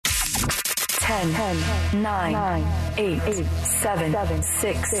10, 9, 8, 7,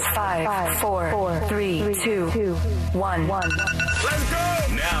 6, 5, 4, 3, 2, 1. Let's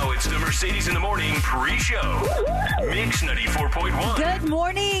go! Now it's the Mercedes in the Morning pre-show. Mix 94.1. Good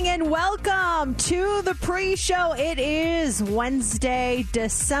morning and welcome to the pre-show. It is Wednesday,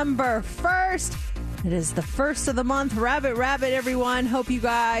 December 1st. It is the first of the month. Rabbit, everyone. Hope you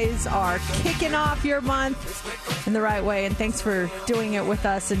guys are kicking off your month in the right way. And thanks for doing it with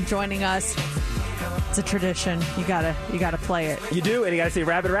us and joining us. It's a tradition. You gotta play it. You do, and you gotta say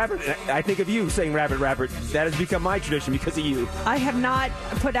rabbit. I think of you saying rabbit. That has become my tradition because of you. I have not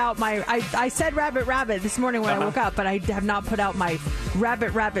put out my. I said rabbit this morning when I woke up, but I have not put out my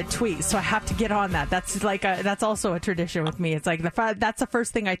rabbit tweet. So I have to get on that. That's like that's also a tradition with me. It's like that's the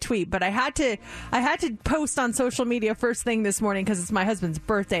first thing I tweet. But I had to post on social media first thing this morning because it's my husband's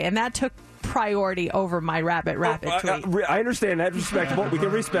birthday, and that took priority over my rabbit tweet. I understand that. Respectable. We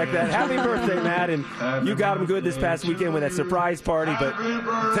can respect that. Happy birthday, Matt. And you got him good this past weekend with that surprise party, but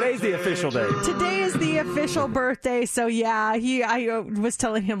today's the official day. Today is the official birthday. So yeah, I was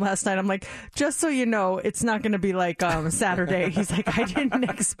telling him last night, I'm like, just so you know, it's not going to be like Saturday. He's like, I didn't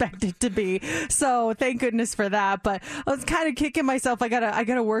expect it to be. So thank goodness for that. But I was kind of kicking myself. I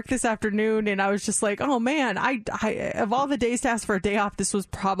gotta work this afternoon, and I was just like, oh man, I of all the days to ask for a day off, this was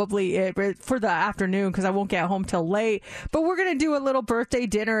probably it for the afternoon because I won't get home till late. But we're gonna do a little birthday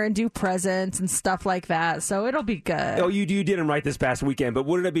dinner and do presents and stuff like that, so it'll be good. Oh, you did him right this past weekend, but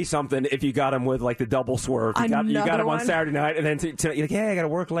wouldn't it be something if you got him with like the double swerve? You got him on Saturday night, and then you're like, yeah, I gotta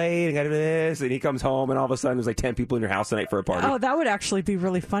work late, I gotta do this, and he comes home, and all of a sudden there's like 10 people in your house tonight for a party. Oh, that would actually be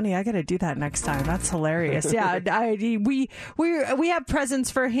really funny. I gotta do that next time. That's hilarious. Yeah, we have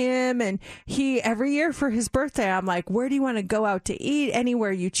presents for him, and he every year for his birthday, I'm like, where do you want to go out to eat?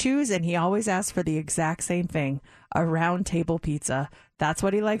 Anywhere you choose, and he always asks for the exact same thing: a round table pizza. That's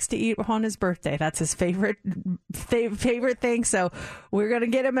what he likes to eat on his birthday. That's his favorite thing. So we're going to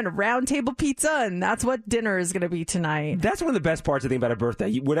get him a round table pizza, and that's what dinner is going to be tonight. That's one of the best parts, I think, about a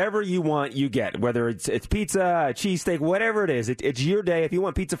birthday. Whatever you want, you get. Whether it's pizza, a cheesesteak, whatever it is. It's your day. If you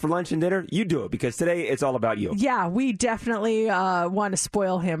want pizza for lunch and dinner, you do it, because today it's all about you. Yeah, we definitely want to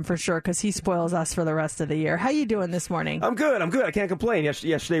spoil him for sure, because he spoils us for the rest of the year. How you doing this morning? I'm good. I can't complain.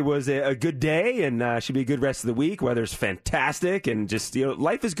 Yesterday was a good day, and should be a good rest of the week. Weather's fantastic, and just,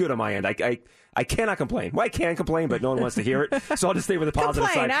 life is good on my end. I cannot complain. Well, I can complain, but no one wants to hear it. So I'll just stay with the positive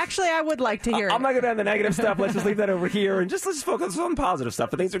side. Actually, I would like to hear it. I'm not going to have the negative stuff. Let's just leave that over here, and let's focus on positive stuff.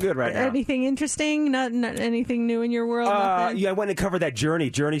 But things are good right now. Anything interesting? Not anything new in your world? Yeah, I went and covered that Journey.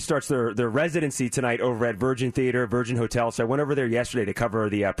 Journey starts their residency tonight over at Virgin Theater, Virgin Hotel. So I went over there yesterday to cover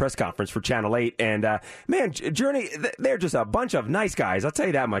the press conference for Channel 8. And, man, Journey, they're just a bunch of nice guys. I'll tell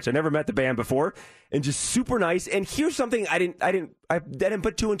you that much. I never met the band before, and just super nice. And here's something I didn't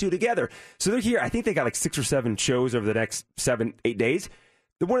put two and two together. So they're here. I think they got like 6 or 7 shows over the next 7-8 days.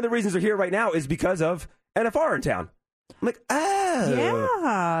 One of the reasons they're here right now is because of NFR in town. I'm like,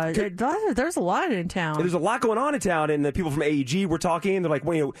 yeah, there's a lot in town. There's a lot going on in town, and the people from AEG were talking. They're like,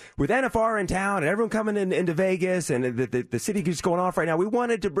 well, with NFR in town and everyone coming into Vegas, and the city is going off right now, we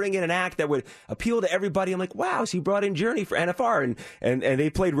wanted to bring in an act that would appeal to everybody. I'm like, wow, so you brought in Journey for NFR, and they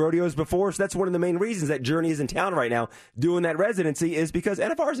played rodeos before, so that's one of the main reasons that Journey is in town right now doing that residency, is because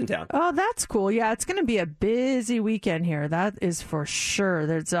NFR is in town. Oh, that's cool. Yeah, it's going to be a busy weekend here. That is for sure.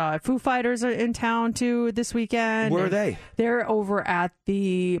 There's Foo Fighters are in town too this weekend. Where are they? They're over at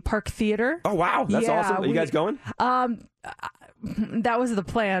the Park Theater. Oh, wow. That's awesome. Are you guys going? That was the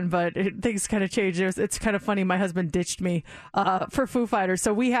plan, but things kind of changed. It's kind of funny. My husband ditched me for Foo Fighters.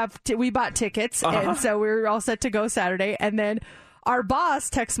 So we bought tickets, and so we were all set to go Saturday. And then our boss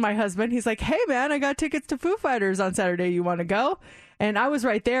texts my husband. He's like, hey, man, I got tickets to Foo Fighters on Saturday. You want to go? And I was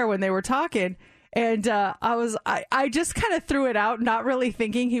right there when they were talking. And I just kind of threw it out, not really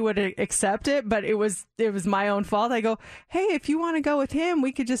thinking he would accept it, but it was my own fault. I go, hey, if you want to go with him,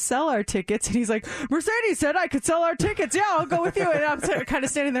 we could just sell our tickets. And he's like, Mercedes said I could sell our tickets. Yeah, I'll go with you. And I'm kind of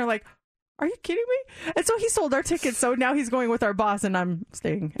standing there like, are you kidding me? And so he sold our tickets. So now he's going with our boss, and I'm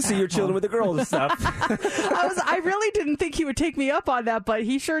staying. So you're chilling with the girls and stuff. I really didn't think he would take me up on that, but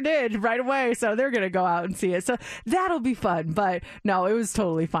he sure did right away. So they're going to go out and see it. So that'll be fun. But no, it was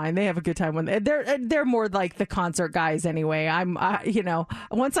totally fine. They have a good time when they're more like the concert guys anyway.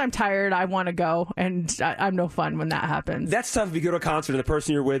 Once I'm tired, I want to go, and I'm no fun when that happens. That's tough if you go to a concert and the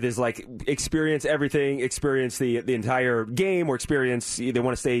person you're with is like experience everything, experience the entire game, or experience they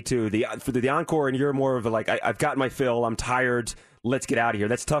want to stay to the encore, and you're more of a like, I've gotten my fill, I'm tired, let's get out of here.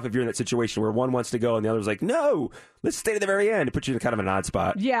 That's tough if you're in that situation where one wants to go and the other's like, no, let's stay to the very end. It puts you in kind of an odd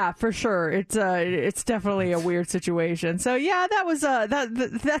spot. Yeah, for sure. It's definitely a weird situation. So yeah, that was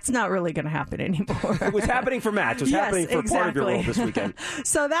that's not really going to happen anymore. It was happening for Matt. It was happening for part of your world this weekend.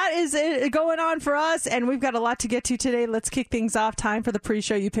 So that is it going on for us, and we've got a lot to get to today. Let's kick things off. Time for the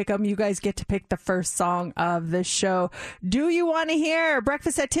pre-show. You pick them. You guys get to pick the first song of this show. Do you want to hear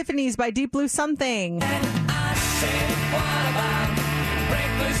Breakfast at Tiffany's by Deep Blue Something? And I said, what about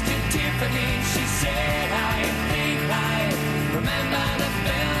Breakfast at Tiffany's? She said, I think I remember the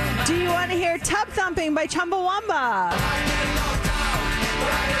film. Do you want to hear Tub Thumping by Chumbawamba?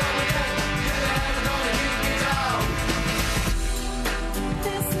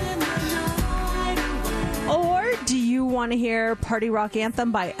 Or do you want to hear Party Rock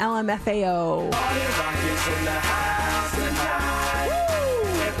Anthem by LMFAO? Party rock is in the house tonight.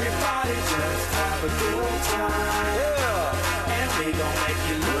 Everybody just have a good time. And we gon' make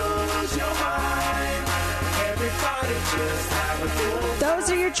you lose your mind. Everybody just have a good time. Those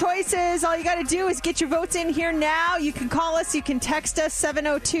are your choices. All you got to do is get your votes in here now. You can call us. You can text us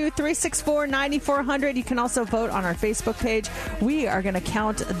 702-364-9400. You can also vote on our Facebook page. We are going to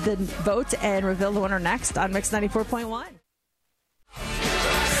count the votes and reveal the winner next on Mix 94.1.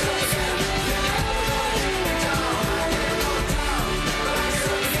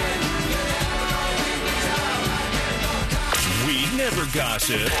 We'd never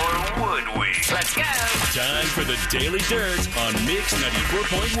gossip. Or would we? Let's go. Time for the Daily Dirt on Mix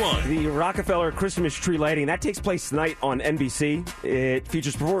 94.1. The Rockefeller Christmas tree lighting, that takes place tonight on NBC. It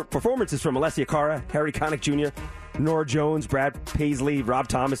features performances from Alessia Cara, Harry Connick Jr., Norah Jones, Brad Paisley, Rob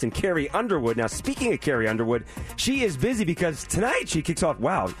Thomas, and Carrie Underwood. Now, speaking of Carrie Underwood, she is busy because tonight she kicks off,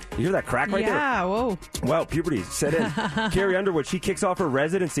 wow, you hear that crack right there? Yeah, whoa. Wow, puberty set in. Carrie Underwood, she kicks off her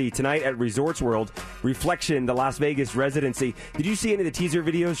residency tonight at Resorts World, Reflection, the Las Vegas residency. Did you see any of the teaser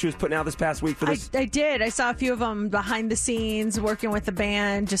videos she was putting out this past week for this? I did. I saw a few of them behind the scenes, working with the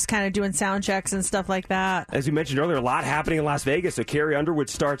band, just kind of doing sound checks and stuff like that. As we mentioned earlier, a lot happening in Las Vegas. So Carrie Underwood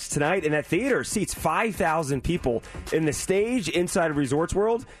starts tonight, and that theater seats 5,000 people. In the stage inside of Resorts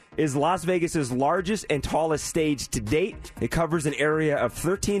World is Las Vegas's largest and tallest stage to date. It covers an area of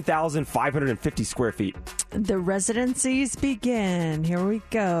 13,550 square feet. The residencies begin. Here we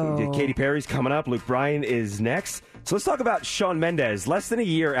go. Katy Perry's coming up. Luke Bryan is next. So let's talk about Shawn Mendes. Less than a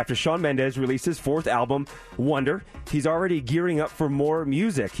year after Shawn Mendes released his fourth album, Wonder, he's already gearing up for more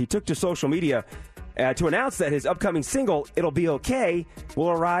music. He took to social media to announce that his upcoming single, It'll Be Okay,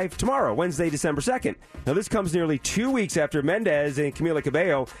 will arrive tomorrow, Wednesday, December 2nd. Now, this comes nearly 2 weeks after Mendes and Camila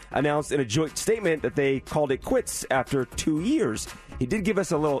Cabello announced in a joint statement that they called it quits after 2 years. He did give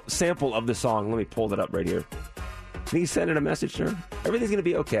us a little sample of the song. Let me pull it up right here. I think he's sending a message to her. Everything's going to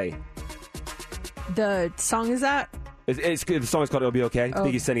be okay. The song is that? The song is called It'll Be Okay. I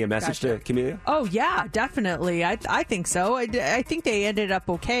think he's sending a message to Camila. Oh, yeah, definitely. I think so. I think they ended up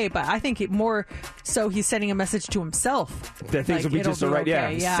okay, but I think more so he's sending a message to himself. That things will be just all right.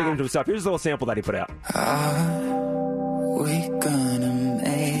 Okay, yeah, singing to himself. Here's a little sample that he put out. Are we gonna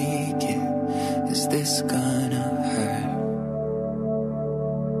make it? Is this gonna hurt?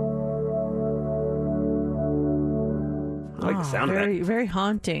 I like the sound of that. Very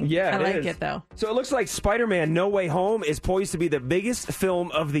haunting. Yeah, I like is. it, though. So it looks like Spider-Man No Way Home is poised to be the biggest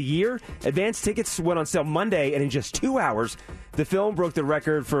film of the year. Advance tickets went on sale Monday, and in just 2 hours, the film broke the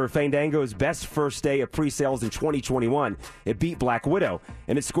record for Fandango's best first day of pre-sales in 2021. It beat Black Widow,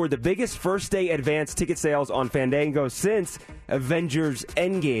 and it scored the biggest first-day advance ticket sales on Fandango since Avengers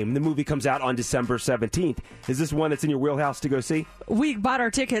Endgame. The movie comes out on December 17th. Is this one that's in your wheelhouse to go see? We bought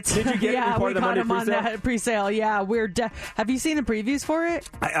our tickets. Did you get it? Yeah, Part we of the got Monday them on pre-sale? that pre-sale. Yeah, have you seen the previews for it?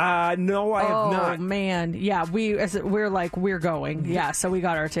 No, I have not. Oh man, yeah, we're going. Yeah, so we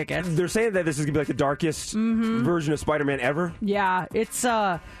got our tickets. They're saying that this is gonna be like the darkest version of Spider-Man ever. Yeah, it's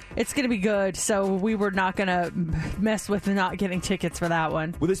gonna be good. So we were not gonna mess with not getting tickets for that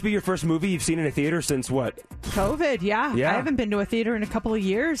one. Will this be your first movie you've seen in a theater since what? COVID, yeah. I haven't been to a theater in a couple of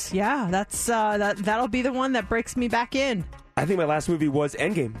years. Yeah, that's that'll be the one that breaks me back in. I think my last movie was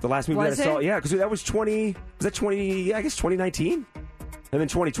Endgame. The last movie Was that I saw. it? Yeah, because that was 2019? And then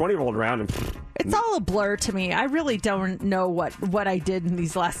 2020 rolled around. And It's all a blur to me. I really don't know what I did in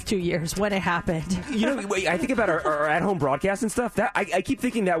these last 2 years when it happened. I think about our at-home broadcast and stuff. That I keep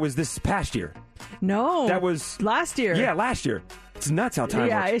thinking that was this past year. No, That was last year. Yeah, last year. It's nuts how time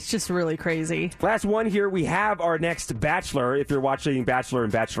Yeah, works. it's just really crazy. Last one here, we have our next Bachelor. If you're watching Bachelor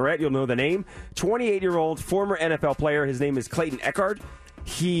and Bachelorette, you'll know the name. 28-year-old former NFL player. His name is Clayton Echard.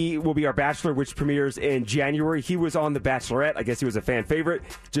 He will be our Bachelor, which premieres in January. He was on The Bachelorette. I guess he was a fan favorite.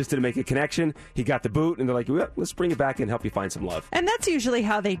 Just didn't make a connection. He got the boot, and they're like, well, let's bring it back and help you find some love. And that's usually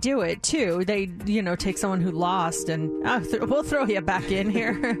how they do it, too. They, take someone who lost and we'll throw you back in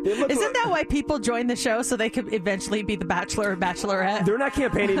here. Isn't that why people join the show, so they could eventually be the Bachelor or Bachelorette? They're not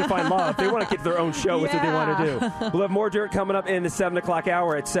campaigning to find love. They want to get their own show. That's what they want to do. We'll have more dirt coming up in the 7 o'clock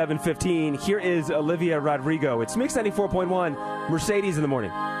hour at 7:15. Here is Olivia Rodrigo. It's Mix 94.1, Mercedes in the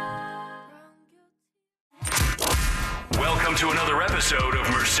morning. Welcome to another episode of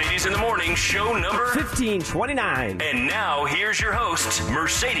Mercedes in the Morning, show number 1529. And now, here's your hosts,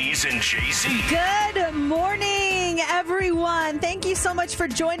 Mercedes and JC. Good morning, everyone. Thank you so much for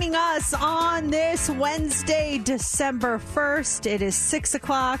joining us on this Wednesday, December 1st. It is 6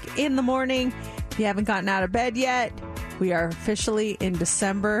 o'clock in the morning. If you haven't gotten out of bed yet, we are officially in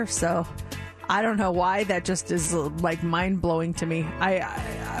December, so I don't know why that just is like mind-blowing to me.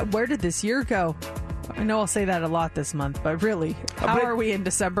 Where did this year go? I know I'll say that a lot this month, but really, how are we in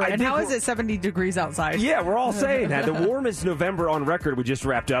December? And how is it 70 degrees outside? Yeah, we're all saying that. The warmest November on record we just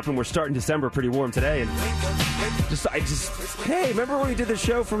wrapped up, and we're starting December pretty warm today. And hey, remember when we did the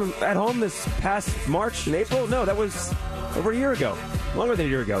show from at home this past March and April? No, that was over a year ago. Longer than a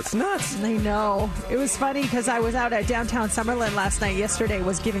year ago. It's nuts. I know. It was funny because I was out at downtown Summerlin last night. Yesterday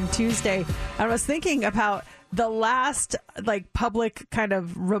was Giving Tuesday. And I was thinking about the last public kind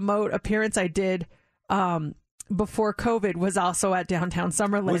of remote appearance I did before COVID was also at downtown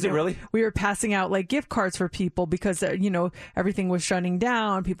Summerlin. Was it really? We were passing out gift cards for people because, everything was shutting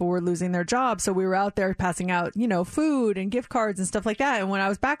down. People were losing their jobs. So we were out there passing out, food and gift cards and stuff like that. And when I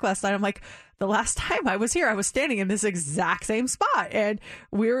was back last night, I'm like, the last time I was here, I was standing in this exact same spot. And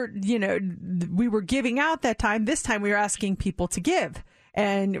we were giving out that time. This time we were asking people to give.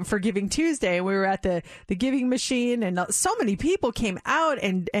 And for Giving Tuesday, we were at the giving machine, and so many people came out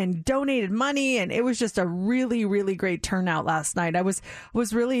and donated money, and it was just a really, really great turnout last night. I was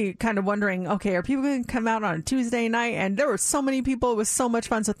really kind of wondering, okay, are people going to come out on a Tuesday night? And there were so many people. It was so much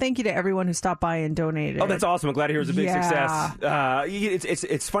fun. So thank you to everyone who stopped by and donated. Oh, that's awesome. I'm glad to hear it was a big success.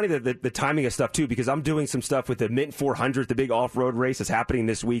 It's funny that the timing of stuff, too, because I'm doing some stuff with the Mint 400, the big off-road race that's happening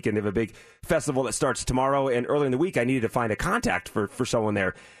this week, and they have a big festival that starts tomorrow. And early in the week, I needed to find a contact for someone there.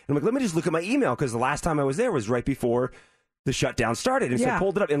 And I'm like, let me just look at my email, because the last time I was there was right before the shutdown started. And so I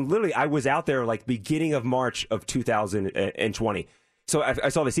pulled it up, and literally I was out there beginning of March of 2020. So I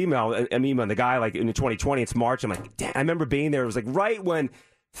saw this email. I'm emailing the guy in 2020. It's March. I'm like, damn, I remember being there. It was right when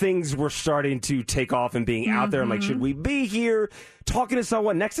things were starting to take off and being out there. I'm like, should we be here talking to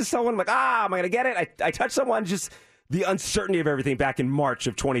someone, next to someone? I'm like, am I going to get it? I touched someone, just the uncertainty of everything back in March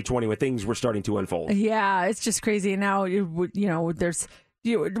of 2020 when things were starting to unfold. Yeah, it's just crazy. Now, there's...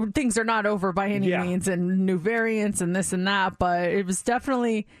 things are not over by any means, and new variants and this and that, but it was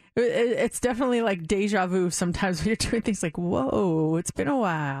definitely like deja vu sometimes when you're doing things like, whoa, it's been a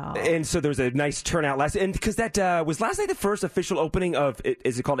while. And so there was a nice turnout and because that was last night the first official opening of,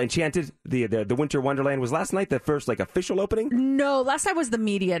 is it called Enchanted, the Winter Wonderland? Was last night the first official opening? No, last night was the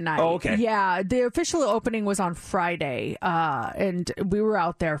media night. Oh, okay. Yeah, the official opening was on Friday, and we were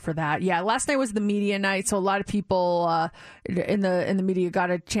out there for that. Yeah, last night was the media night, so a lot of people in the media got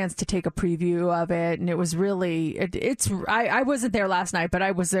a chance to take a preview of it, and it was really I wasn't there last night, but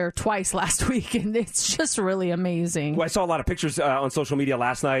I was there twice last week, and it's just really amazing. Well, I saw a lot of pictures on social media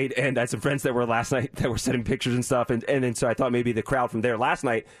last night, and I had some friends that were last night that were sending pictures and stuff, and then so I thought maybe the crowd from there last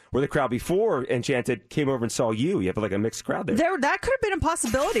night, or the crowd before Enchanted, came over and saw you. You have a mixed crowd there. That could have been a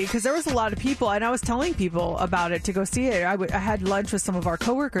possibility, because there was a lot of people, and I was telling people about it to go see it. I had lunch with some of our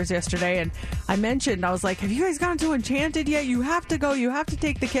coworkers yesterday, and I was like, have you guys gone to Enchanted yet? You have to go. You have to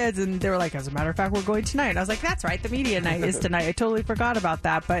take the kids. And they were like, as a matter of fact, we're going tonight. And I was like, that's right. The media night is tonight. I totally forgot about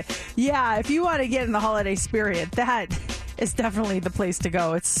that. But yeah, if you want to get in the holiday spirit, that is definitely the place to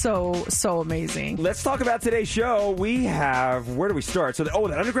go. It's so, so amazing. Let's talk about today's show. We have, where do we start? So, that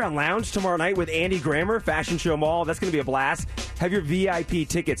Underground Lounge tomorrow night with Andy Grammer, Fashion Show Mall. That's going to be a blast. Have your VIP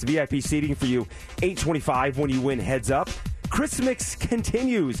tickets, VIP seating for you, $8.25 when you win Heads Up. Christmas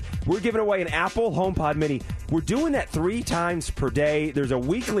continues. We're giving away an Apple HomePod Mini. We're doing that 3 times per day. There's a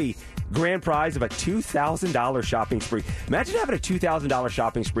weekly grand prize of a $2,000 shopping spree. Imagine having a $2,000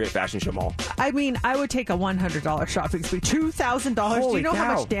 shopping spree at Fashion Show Mall. I mean, I would take a $100 shopping spree. $2,000. Do you know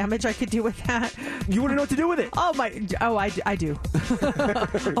how much damage I could do with that? You wouldn't know what to do with it. I do.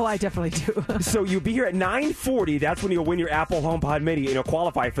 Oh, I definitely do. So you'll be here at 9:40. That's when you'll win your Apple HomePod Mini and you'll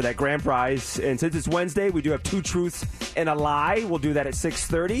qualify for that grand prize. And since it's Wednesday, we do have 2 truths and a lie. We'll do that at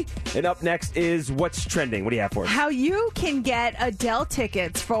 6:30. And up next is What's Trending. What do you have for us? How you can get Adele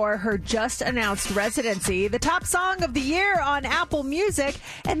tickets for her just announced residency, the top song of the year on Apple Music,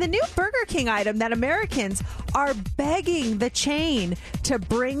 and the new Burger King item that Americans are begging the chain to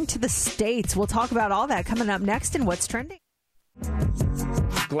bring to the States. We'll talk about all that coming up next in What's Trending.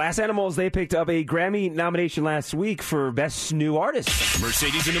 Glass Animals, they picked up a Grammy nomination last week for Best New Artist.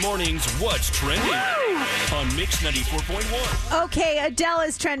 Mercedes in the Mornings, What's Trending? On Mix 94.1. Okay, Adele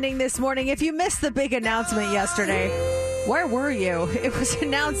is trending this morning. If you missed the big announcement yesterday, where were you? It was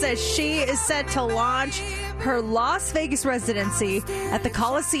announced that she is set to launch her Las Vegas residency at the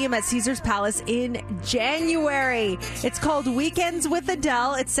Coliseum at Caesars Palace in January. It's called Weekends with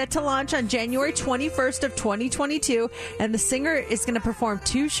Adele. It's set to launch on January 21st of 2022, and the singer is going to perform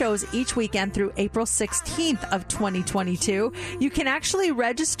 2 shows each weekend through April 16th of 2022. You can actually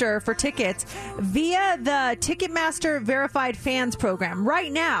register for tickets via the Ticketmaster Verified Fans program.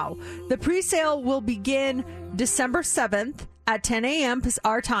 Right now, the pre-sale will begin December 7th at 10 a.m.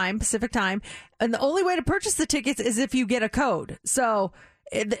 our time, Pacific time. And the only way to purchase the tickets is if you get a code. So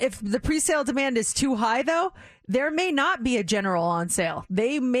if the pre-sale demand is too high, though, there may not be a general on sale.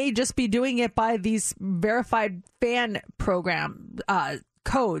 They may just be doing it by these verified fan program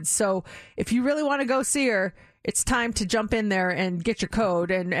codes. So if you really want to go see her, it's time to jump in there and get your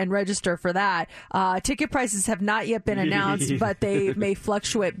code and register for that. Ticket prices have not yet been announced, but they may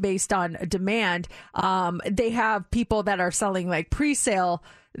fluctuate based on demand. They have people that are selling like pre-sale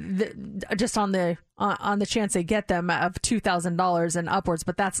just on the chance they get them of $2,000 and upwards,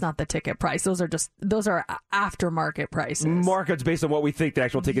 but that's not the ticket price. Those are aftermarket prices. Markups based on what we think the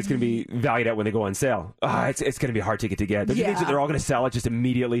actual ticket's going to be valued at when they go on sale. It's going to be a hard ticket to get. Don't you think that they're all going to sell it just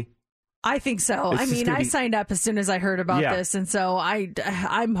immediately? I think so. I mean, I signed up as soon as I heard about this, and so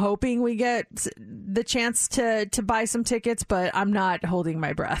I'm hoping we get the chance to buy some tickets, but I'm not holding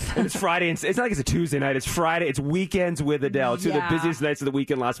my breath. And it's Friday, and it's not like it's a Tuesday night. It's Friday. It's Weekends with Adele. It's the busiest nights of the week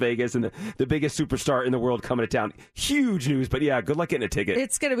in Las Vegas, and the biggest superstar in the world coming to town. Huge news, but yeah, good luck getting a ticket.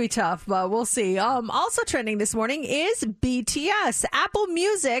 It's going to be tough, but we'll see. Also trending this morning is BTS. Apple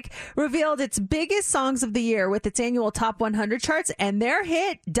Music revealed its biggest songs of the year with its annual Top 100 charts, and their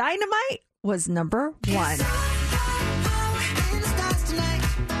hit, Dynamite, was number 1.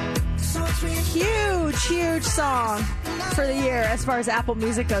 Huge song for the year as far as Apple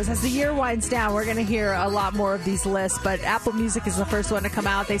Music goes. As the year winds down, we're going to hear a lot more of these lists, but Apple Music is the first one to come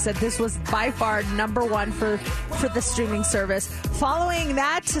out. They said this was by far number 1 for the streaming service. Following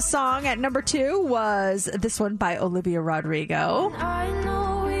that song at number 2 was this one by Olivia Rodrigo. I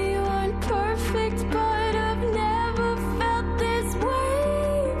know we weren't perfect, but I've never felt this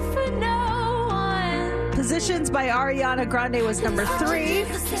way for no one. Positions by Ariana Grande was number 3.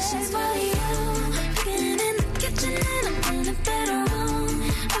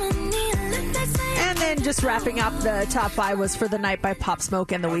 And then just wrapping up the top 5 was For the Night by Pop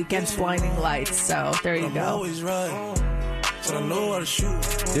Smoke and The Weeknd's Blinding Lights. So there you go. This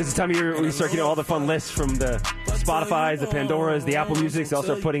is the time of year we start getting all the fun lists from the Spotify's, the Pandoras, the Apple Music. They'll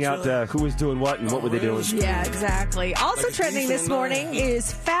start putting out who was doing what and what were they doing. Yeah, exactly. Also trending this morning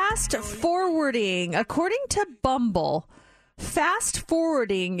is fast forwarding. According to Bumble, fast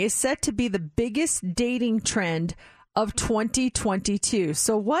forwarding is set to be the biggest dating trend of 2022.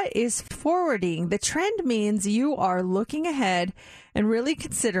 So what is forwarding? The trend means you are looking ahead and really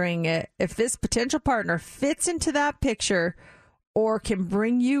considering it if this potential partner fits into that picture or can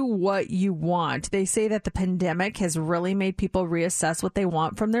bring you what you want. They say that the pandemic has really made people reassess what they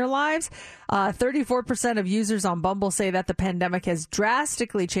want from their lives. 34% of users on Bumble say that the pandemic has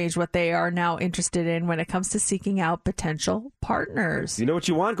drastically changed what they are now interested in when it comes to seeking out potential partners. You know what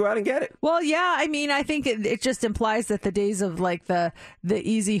you want? Go out and get it. Well, yeah. I mean, I think it just implies that the days of like the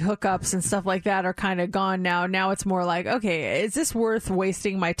easy hookups and stuff like that are kind of gone now. Now it's more like, okay, is this worth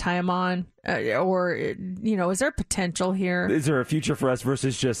wasting my time on? Or, is there potential here? Is there a future for us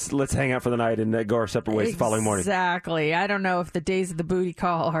versus just let's hang out for the night and go our separate ways the following morning? Exactly. I don't know if the days of the booty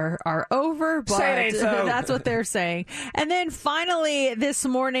call are over, but that's what they're saying. And then finally this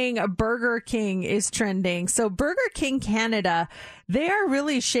morning, Burger King is trending. So Burger King Canada, they are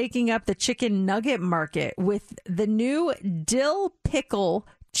really shaking up the chicken nugget market with the new dill pickle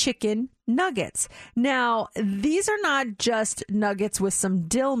chicken nuggets. Now, these are not just nuggets with some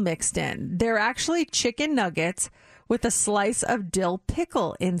dill mixed in. They're actually chicken nuggets with a slice of dill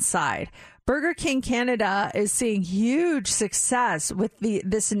pickle inside. Burger King Canada is seeing huge success with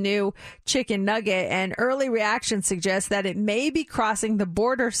this new chicken nugget, and early reaction suggests that it may be crossing the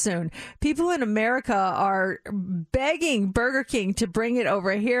border soon. People in America are begging Burger King to bring it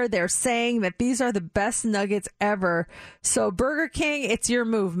over here. They're saying that these are the best nuggets ever. So Burger King, it's your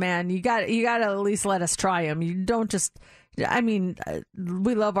move, man. You got to at least let us try them. You don't just I mean,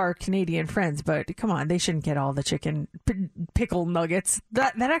 we love our Canadian friends, but come on, they shouldn't get all the chicken pickle nuggets.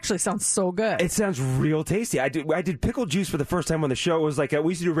 That actually sounds so good. It sounds real tasty. I did pickle juice for the first time on the show. It was like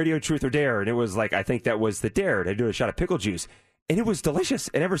we used to do Radio Truth or Dare, and it was like I think that was the Dare. I did a shot of pickle juice. And it was delicious.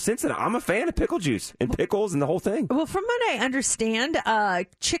 And ever since then, I'm a fan of pickle juice and pickles and the whole thing. Well, from what I understand,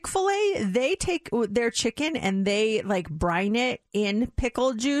 Chick-fil-A, they take their chicken and they like brine it in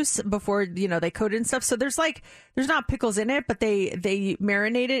pickle juice before, they coat it and stuff. So there's not pickles in it, but they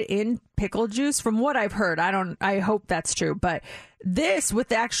marinate it in pickle juice from what I've heard. I hope that's true. But this with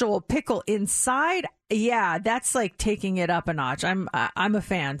the actual pickle inside, yeah, that's like taking it up a notch. I'm a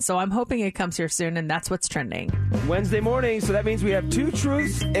fan, so I'm hoping it comes here soon, and that's what's trending. Wednesday morning, so that means we have 2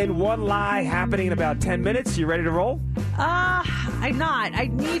 truths and 1 lie happening in about 10 minutes. You ready to roll? I'm not. I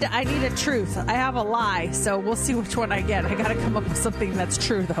need a truth. I have a lie, so we'll see which one I get. I got to come up with something that's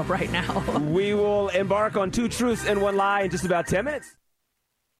true though right now. We will embark on 2 truths and 1 lie in just about 10 minutes.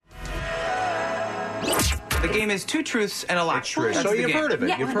 The game is 2 truths and a lie. It's true. That's So the you've game. heard of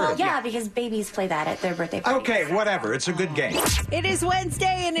it. You've heard of it. Yeah, because babies play that at their birthday parties. Okay, whatever. It's a good game. It is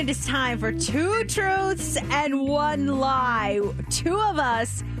Wednesday, and it is time for 2 truths and 1 lie. 2 of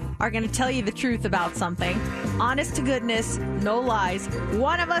us are going to tell you the truth about something. Honest to goodness, no lies.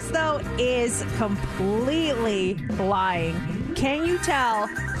 1 of us, though, is completely lying. Can you tell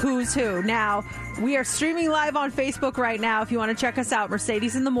who's who? Now, we are streaming live on Facebook right now. If you want to check us out,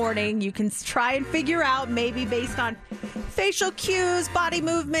 Mercedes in the Morning, you can try and figure out, maybe based on facial cues, body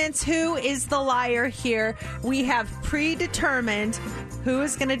movements, who is the liar here. We have predetermined who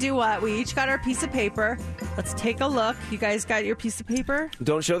is going to do what. We each got our piece of paper. Let's take a look. You guys got your piece of paper?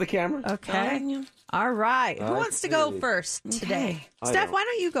 Don't show the camera. Okay. All right. Who wants to go first today? Steph, why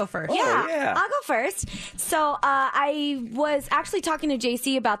don't you go first? Yeah, I'll go first. So I was actually talking to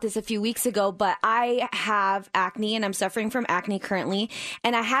JC about this a few weeks ago, but I have acne and I'm suffering from acne currently,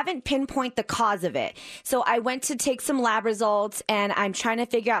 and I haven't pinpointed the cause of it. So I went to take some lab results, and I'm trying to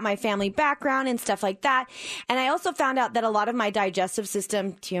figure out my family background and stuff like that. And I also found out that a lot of my digestive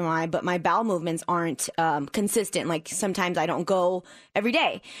system, TMI, but my bowel movements aren't consistent. Like sometimes I don't go every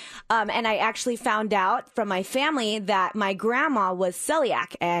day. And I actually found out from my family that my grandma was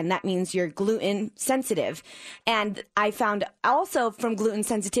celiac, and that means you're gluten sensitive. And I found also from gluten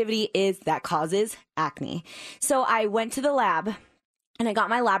sensitivity is that causes acne. So I went to the lab and I got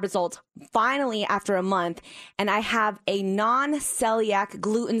my lab results finally after a month, and I have a non-celiac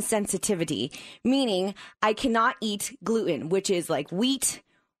gluten sensitivity, meaning I cannot eat gluten, which is like wheat,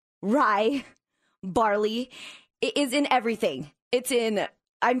 rye, barley. It is in everything. It's in,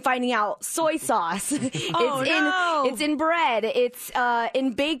 I'm finding out, soy sauce. It's in bread. It's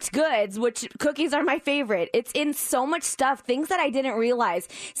in baked goods, which cookies are my favorite. It's in so much stuff, things that I didn't realize.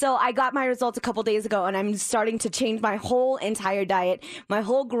 So I got my results a couple days ago, and I'm starting to change my whole entire diet. My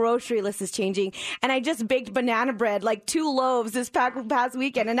whole grocery list is changing. And I just baked banana bread, like 2 loaves this past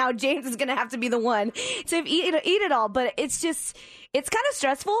weekend. And now James is going to have to be the one to eat it all. But it's just... It's kind of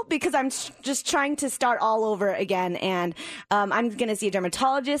stressful because I'm just trying to start all over again. And I'm going to see a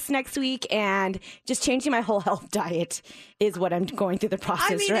dermatologist next week, and just changing my whole health diet is what I'm going through the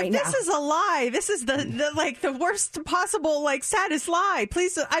process right now. This is a lie. This is the worst possible, saddest lie.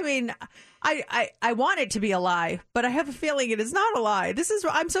 Please, I mean, I want it to be a lie, but I have a feeling it is not a lie.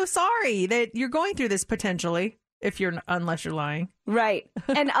 I'm so sorry that you're going through this potentially. Unless you're lying. Right.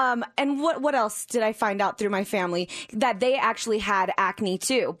 And what else did I find out through my family? That they actually had acne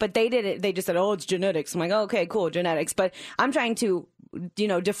too, but they didn't. They just said, oh, it's genetics. I'm like, oh, okay, cool, genetics. But I'm trying to,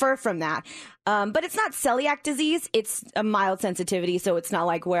 defer from that. But it's not celiac disease. It's a mild sensitivity. So it's not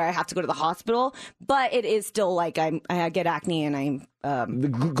like where I have to go to the hospital, but it is still like I get acne, and I'm, the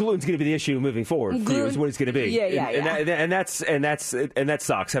gluten's going to be the issue moving forward for you, is what it's going to be. And that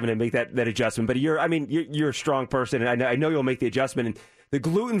sucks, having to make that adjustment. But you're a strong person, and I know you'll make the adjustment. And the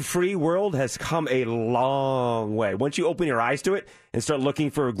gluten-free world has come a long way. Once you open your eyes to it and start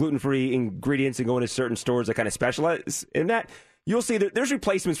looking for gluten-free ingredients and go into certain stores that kind of specialize in that, you'll see that there's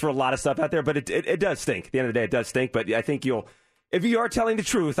replacements for a lot of stuff out there. But it does stink. At the end of the day, it does stink. But I think if you are telling the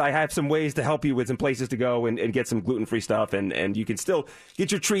truth, I have some ways to help you with some places to go and get some gluten-free stuff. And you can still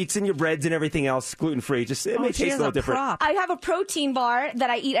get your treats and your breads and everything else gluten-free. Just it may taste a little different. I have a protein bar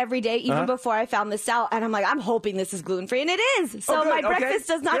that I eat every day, even before I found this out. And I'm like, I'm hoping this is gluten-free. And it is. So my breakfast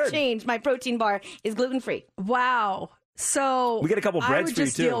does not change. My protein bar is gluten-free. Wow. So we get a couple breads I would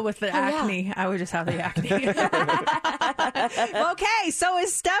just for you, too. deal with the acne. Yeah. I would just have the acne. Okay, so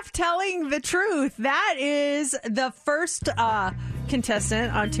is Steph telling the truth? That is the first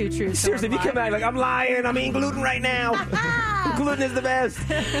contestant on Two Truths. Seriously, if you come back like, I'm lying, I'm eating gluten right now. Gluten is the best.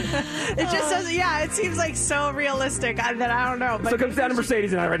 It just doesn't, it seems like so realistic that I don't know. But So it comes down to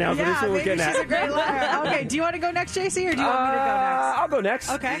Mercedes and I right now. So this is what we're maybe getting she's at. a great liar. Okay, do you want to go next, JC, or do you want me to go next? I'll go next.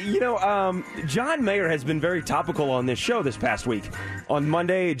 Okay. You know, John Mayer has been very topical on this show this past week. On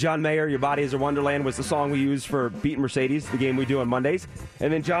Monday, John Mayer, Your Body is a Wonderland was the song we used for beating Mercedes, the game we do on Mondays.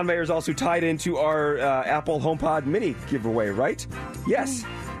 And then John Mayer is also tied into our Apple HomePod Mini giveaway, right? Yes.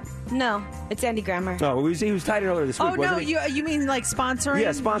 No, it's Andy Grammer. No, he was tied in earlier this week, Oh, no, wasn't he? you mean like sponsoring? Yeah,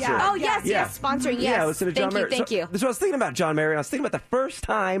 sponsoring. Oh, yes, sponsoring, yes. Yeah, listen to John Mayer. Thank you. So I was thinking about John Mayer, and I was thinking about the first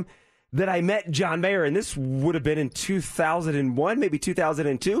time that I met John Mayer, and this would have been in 2001, maybe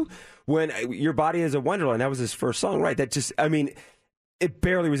 2002, when Your Body is a Wonderland. That was his first song, right? That just, I mean, it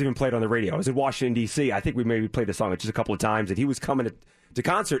barely was even played on the radio. I was in Washington, D.C. I think we maybe played the song just a couple of times, and he was coming to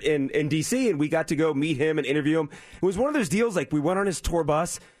concert in D.C., and we got to go meet him and interview him. It was one of those deals, like, we went on his tour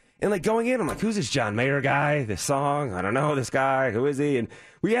bus, and like going in, I'm like, who's this John Mayer guy? This song? I don't know this guy. Who is he? And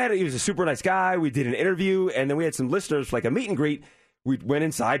he was a super nice guy. We did an interview, and then we had some listeners for like a meet and greet. We went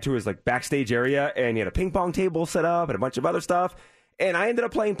inside to his like backstage area, and he had a ping pong table set up and a bunch of other stuff. And I ended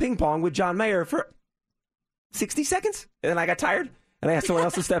up playing ping pong with John Mayer for 60 seconds, and then I got tired. And I asked someone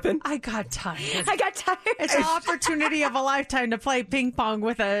else to step in. I got tired. It's It's an opportunity of a lifetime to play ping pong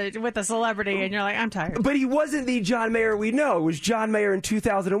with a celebrity, and you're like, I'm tired. But he wasn't the John Mayer we know. It was John Mayer in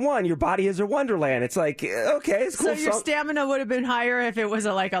 2001. Your Body is a Wonderland. It's like, okay, it's cool. So your stamina would have been higher if it was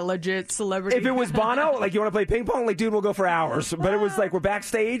a legit celebrity. If it was Bono, like, you want to play ping pong? Like, dude, we'll go for hours. But it was like, we're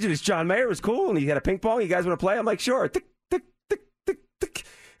backstage, and it's John Mayer. It was cool, and he had a ping pong. You guys want to play? I'm like, sure. Tick, tick, tick, tick, tick.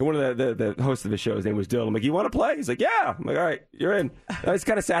 And one of the hosts of the show, his name was Dylan. I'm like, you want to play? He's like, yeah. I'm like, all right, you're in. I just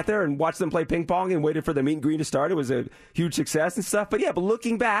kind of sat there and watched them play ping pong and waited for the meet and greet to start. It was a huge success and stuff. But yeah, but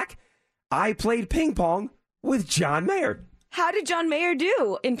looking back, I played ping pong with John Mayer. How did John Mayer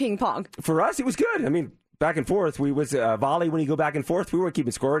do in ping pong? For us, it was good. I mean, back and forth. We was volley when you go back and forth. We weren't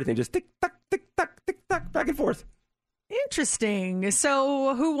keeping score or anything. Just tick, tock, back and forth. Interesting.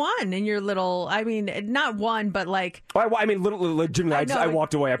 So who won in your little, I mean, not one, but like. I mean, legitimately, I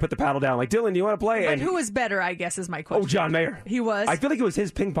walked away. I put the paddle down. Like, Dylan, do you want to play? But and who was better, I guess, is my question. Oh, John Mayer. He was? I feel like it was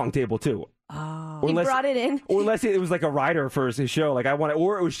his ping pong table, too. Oh. He brought it in. Or unless it was like a rider for his show. Like,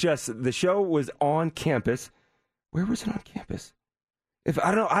 or it was just, the show was on campus. Where was it on campus?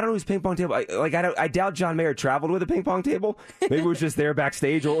 I don't know whose ping pong table. I doubt John Mayer traveled with a ping pong table. Maybe it was just there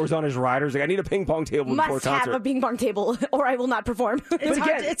backstage, or it was on his riders. Like, I need a ping pong table before Must concert. have a ping pong table, or I will not perform.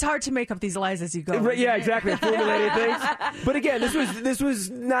 It's hard to make up these lies as you go. Yeah, exactly. Formulated things. But again, this was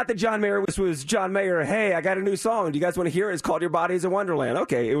not the John Mayer. This was John Mayer. Hey, I got a new song. Do you guys want to hear it? It's called Your Body is a Wonderland.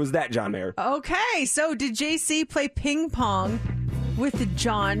 Okay, it was that John Mayer. Okay, so did JC play ping pong with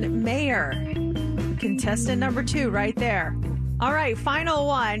John Mayer? Contestant number 2 right there. All right, final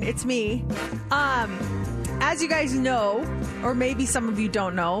one. It's me. As you guys know, or maybe some of you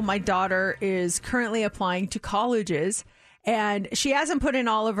don't know, my daughter is currently applying to colleges, and she hasn't put in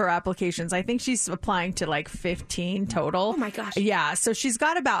all of her applications. I think she's applying to like 15 total. Oh my gosh. Yeah, so she's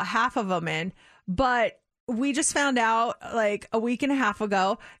got about half of them in, but we just found out like a week and a half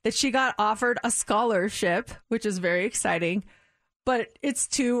ago that she got offered a scholarship, which is very exciting, but it's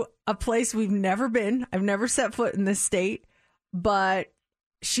to a place we've never been. I've never set foot in this state. But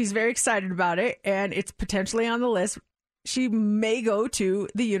she's very excited about it, and it's potentially on the list. She may go to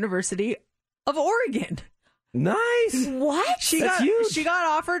the University of Oregon. Nice. What? That's huge. She got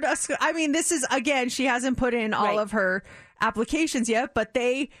offered I mean, this is, again, she hasn't put in all of her applications yet, but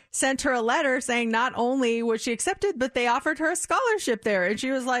they sent her a letter saying not only was she accepted, but they offered her a scholarship there. And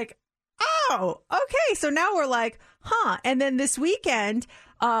she was like, oh, okay. So now we're like, huh. And then this weekend,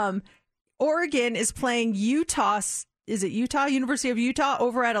 Oregon is playing is it Utah? University of Utah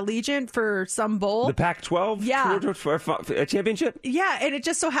over at Allegiant for some bowl. The Pac-12 championship? Yeah, and it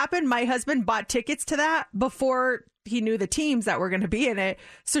just so happened my husband bought tickets to that before he knew the teams that were going to be in it.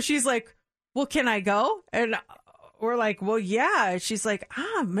 So she's like, well, can I go? And we're like, well, yeah. She's like,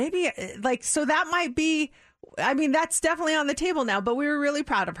 maybe. Like, so that might be, I mean, that's definitely on the table now, but we were really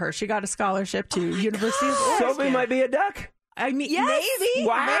proud of her. She got a scholarship to University of Oregon. Somebody might be a duck. I mean, yes. maybe.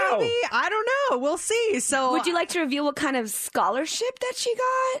 Wow. Maybe. I don't know. We'll see. So, would you like to reveal what kind of scholarship that she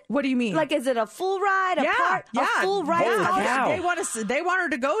got? What do you mean? Like, is it a full ride? A full ride scholarship? Wow. They want her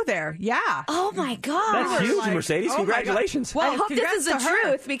to go there. Yeah. Oh my God. That's huge, like, Mercedes. oh my Congratulations. God. I hope this is the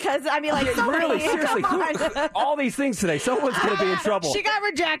truth, because I mean, like, Really, seriously, come on. all these things today. Someone's going to be in trouble. She got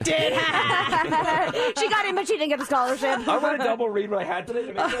rejected. She got in, but she didn't get a scholarship. I want to double read what I had today.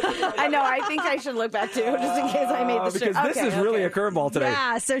 To make sure I know. I think I should look back too, just in case I made the because shirt. this is really a curveball today.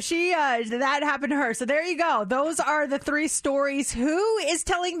 Yeah, so she that happened to her. So there you go. Those are the 3 stories. Who is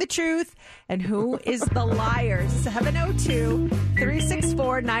telling the truth and who is the liar?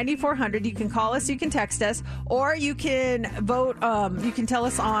 702-364-9400. You can call us, you can text us, or you can vote. You can tell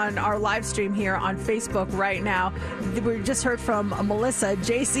us on our live stream here on Facebook right now. We just heard from Melissa.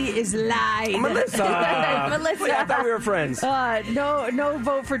 JC is lying. Melissa. Melissa. Wait, I thought we were friends. No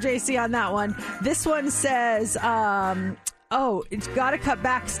vote for JC on that one. This one says, it's got to cut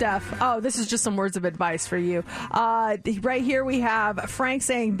back, Steph. Oh, this is just some words of advice for you. Right here we have Frank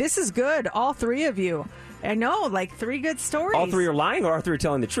saying, this is good, all 3 of you. I know, like 3 good stories. All 3 are lying or all 3 are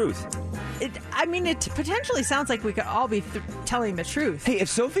telling the truth? It potentially sounds like we could all be telling the truth. Hey, if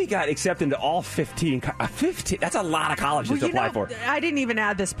Sophie got accepted into all 15, that's a lot of colleges to apply for. I didn't even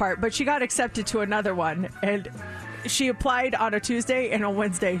add this part, but she got accepted to another one, and she applied on a Tuesday, and on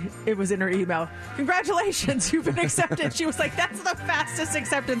Wednesday, it was in her email. Congratulations, you've been accepted. She was like, that's the fastest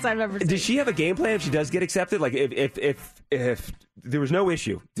acceptance I've ever seen. Does she have a game plan if she does get accepted? Like, if there was no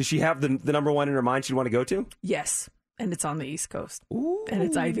issue, does she have the number one in her mind she'd want to go to? Yes. And it's on the East Coast. Ooh. And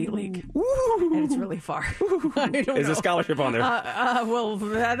it's Ivy League. Ooh. And it's really far. I don't Is know. a scholarship on there? Well,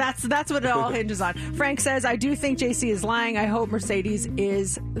 that's what it all hinges on. Frank says, I do think JC is lying. I hope Mercedes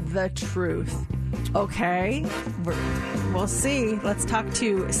is the truth. Okay. We'll see. Let's talk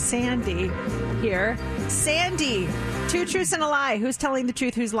to Sandy here. Sandy, 2 truths and a lie. Who's telling the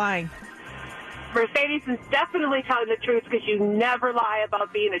truth? Who's lying? Mercedes is definitely telling the truth because you never lie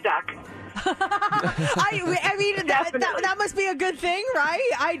about being a duck. I mean, that must be a good thing, right?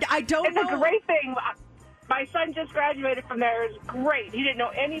 I don't know. It's a great thing. My son just graduated from there. It was great. He didn't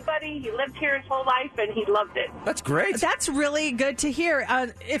know anybody. He lived here his whole life, and he loved it. That's great. That's really good to hear.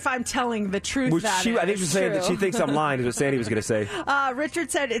 If I'm telling the truth, I think she was saying that she thinks I'm lying, is what Sandy was going to say.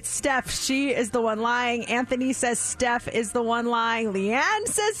 Richard said it's Steph. She is the one lying. Anthony says Steph is the one lying. Leanne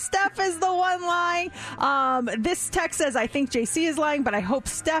says Steph is the one lying. This text says, I think JC is lying, but I hope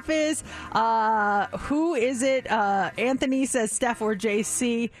Steph is. Who is it? Anthony says Steph or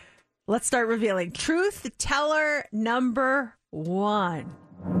JC. Let's start revealing. Truth teller number 1.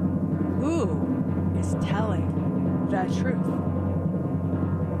 Who is telling the truth?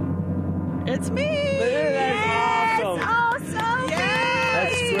 It's me. That's awesome. Oh, Sophie!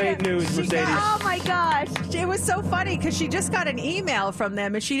 That's great news, Mercedes. Oh, my gosh. It was so funny because she just got an email from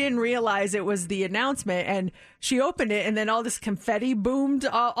them and she didn't realize it was the announcement. And she opened it and then all this confetti boomed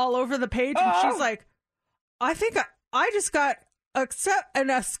all over the page. And she's like, I think I just got and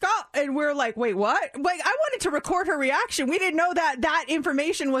we're like, wait, what? Like, I wanted to record her reaction. We didn't know that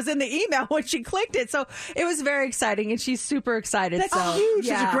information was in the email when she clicked it. So it was very exciting, and she's super excited. That's so, huge.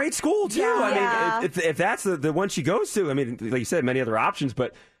 Yeah. It's a great school, too. Yeah. I mean, if that's the one she goes to, I mean, like you said, many other options,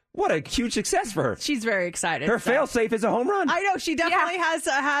 but what a huge success for her. She's very excited. Her fail-safe is a home run. I know. She definitely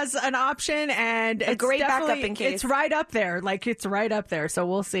has an option, and a great backup in case. It's right up there. Like, it's right up there. So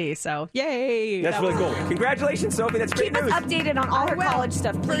we'll see. So, yay. That's really cool. Congratulations, Sophie. That's great Keep news. us updated on all her college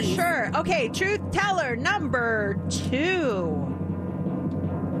stuff, For please. sure. Okay, truth teller number 2.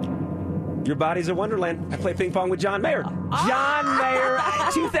 Your body's a wonderland. I play ping pong with John Mayer. John Mayer,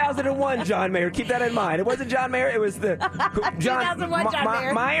 2001 John Mayer. Keep that in mind. It wasn't John Mayer. It was the John 2001 John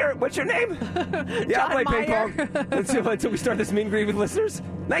Mayer. Meyer. What's your name? Yeah, I'll play ping pong until we start this meet and greet with listeners.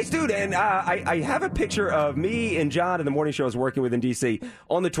 Nice dude. And I have a picture of me and John in the morning show I was working with in D.C.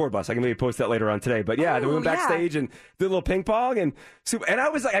 on the tour bus. I can maybe post that later on today. But yeah, we went backstage and did a little ping pong. And I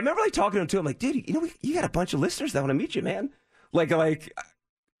was like, I remember like talking to him too. I'm like, dude, you got a bunch of listeners that want to meet you, man.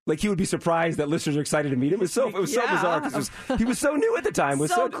 Like he would be surprised that listeners are excited to meet him. It was so bizarre because he was so new at the time. It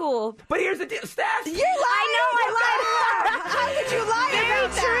was so cool. But here's the deal, Steph. You lied. I know, I lied. How could you lie Very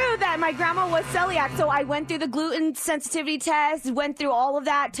about true that my grandma was celiac, so I went through the gluten sensitivity test, went through all of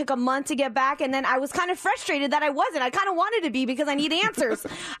that, took a month to get back, and then I was kind of frustrated that I wasn't. I kind of wanted to be because I need answers.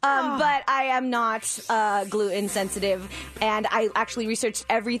 But I am not gluten sensitive, and I actually researched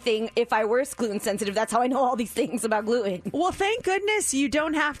everything. If I were gluten sensitive, that's how I know all these things about gluten. Well, thank goodness you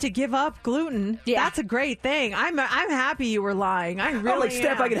don't have to give up gluten. Yeah. That's a great thing. I'm happy you were lying. I really I'm like,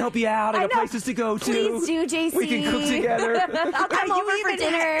 Steph, am. I can help you out. I got places to go to. Please do, JC. We can cook together. I'll come over for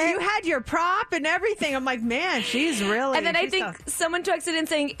dinner. You had your prop and everything. I'm like, man, she's really. And then I think someone texted in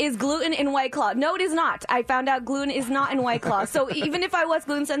saying, is gluten in White Claw? No, it is not. I found out gluten is not in White Claw. So even if I was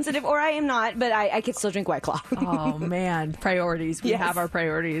gluten sensitive, or I am not, but I could still drink White Claw. Oh, man. Priorities. We have our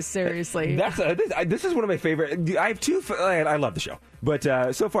priorities. Seriously. This is one of my favorite. I have two. I love the show. But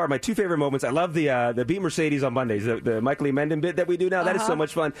so far, my two favorite moments, I love the Beat Mercedes on Mondays, the Michael E. Menden bit that we do now. That is so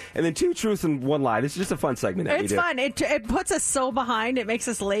much fun. And then 2 truths and 1 lie. This is just a fun segment that we do. It's fun. It puts us so behind. It makes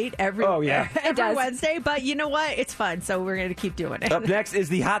us late every It does. Wednesday, but you know what? It's fun, so we're going to keep doing it. Up next is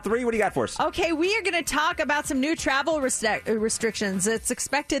the Hot 3. What do you got for us? Okay, we are going to talk about some new travel restrictions. It's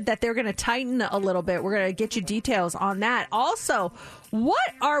expected that they're going to tighten a little bit. We're going to get you details on that. Also,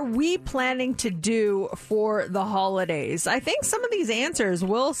 what are we planning to do for the holidays? I think some of these answers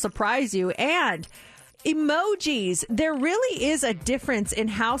will surprise you. And emojis, there really is a difference in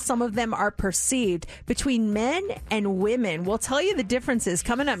how some of them are perceived between men and women. We'll tell you the differences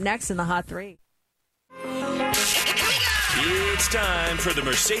coming up next in the Hot 3. It's time for the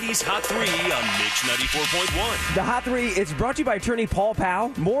Mercedes Hot 3 on Mix 94.1. The Hot 3 is brought to you by attorney Paul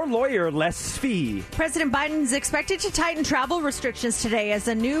Powell. More lawyer, less fee. President Biden is expected to tighten travel restrictions today as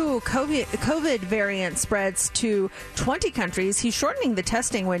a new COVID variant spreads to 20 countries. He's shortening the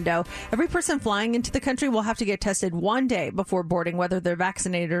testing window. Every person flying into the country will have to get tested one day before boarding, whether they're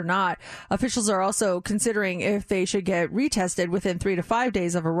vaccinated or not. Officials are also considering if they should get retested within 3 to 5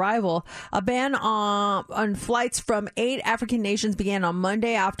 days of arrival. A ban on flights from 8 African nations began on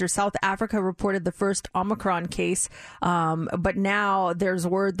Monday after South Africa reported the first Omicron case. But now there's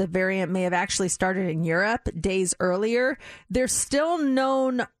word the variant may have actually started in Europe days earlier. There's still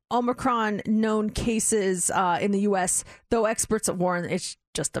Omicron known cases in the U.S., though experts warn it's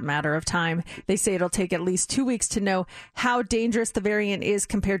just a matter of time. They say it'll take at least 2 weeks to know how dangerous the variant is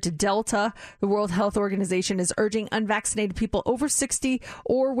compared to Delta. The World Health Organization is urging unvaccinated people over 60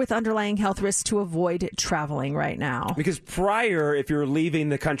 or with underlying health risks to avoid traveling right now. Because prior, if you're leaving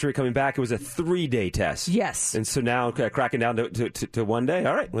the country coming back, it was a 3-day test. Yes. And so now cracking down to 1 day.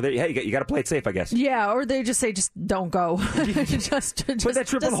 All right. Well, you got to play it safe, I guess. Yeah, or they just say, just don't go. just put that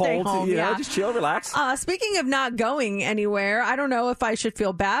trip on hold. Home, just chill, relax. Speaking of not going anywhere, I don't know if I should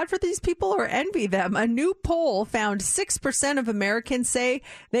feel bad for these people or envy them. A new poll found 6% of Americans say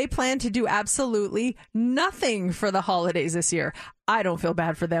they plan to do absolutely nothing for the holidays this year. I don't feel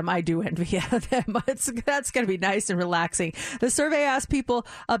bad for them. I do envy them. That's going to be nice and relaxing. The survey asked people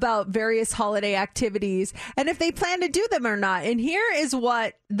about various holiday activities and if they plan to do them or not. And here is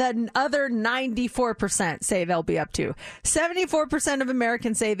what the other 94% say they'll be up to. 74% of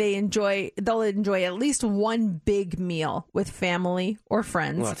Americans say they'll enjoy at least one big meal with family or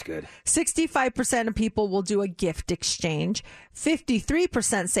friends. Well, that's good. 65% of people will do a gift exchange.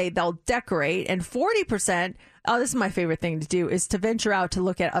 53% say they'll decorate, and 40%, this is my favorite thing to do, is to venture out to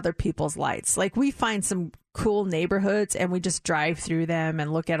look at other people's lights. Like, we find some cool neighborhoods and we just drive through them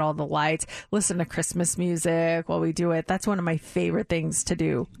and look at all the lights, listen to Christmas music while we do it. That's one of my favorite things to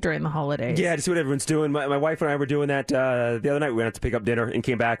do during the holidays. Yeah, to see what everyone's doing. My wife and I were doing that the other night. We went out to pick up dinner and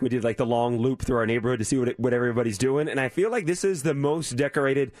came back. We did like the long loop through our neighborhood to see what everybody's doing. And I feel like this is the most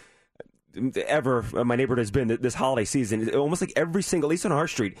decorated ever my neighborhood has been this holiday season. Almost like every single, at least on our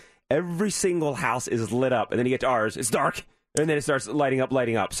street, every single house is lit up. And then you get to ours, it's dark. And then it starts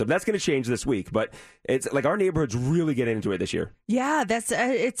lighting up. So that's going to change this week. But it's like our neighborhood's really getting into it this year. Yeah, that's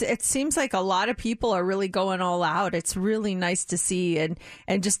it seems like a lot of people are really going all out. It's really nice to see and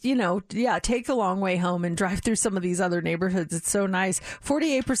just, take the long way home and drive through some of these other neighborhoods. It's so nice.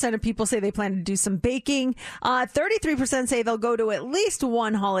 48% of people say they plan to do some baking. 33% say they'll go to at least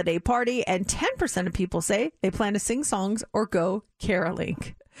one holiday party. And 10% of people say they plan to sing songs or go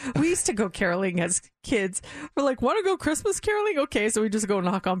caroling. We used to go caroling as kids. We're like, want to go Christmas caroling? Okay, so we just go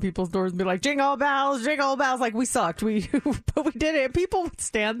knock on people's doors and be like, jingle bells, jingle bells. Like, we sucked. But we did it. People would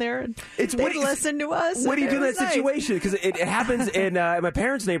stand there and they'd listen to us. What do you do in that situation? Because it happens in my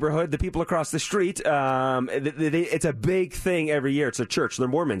parents' neighborhood, the people across the street. It's a big thing every year. It's a church. They're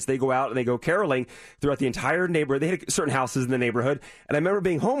Mormons. They go out and they go caroling throughout the entire neighborhood. They had certain houses in the neighborhood. And I remember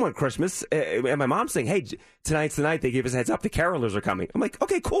being home on Christmas and my mom saying, hey, tonight's the night. They gave us a heads up. The carolers are coming. I'm like,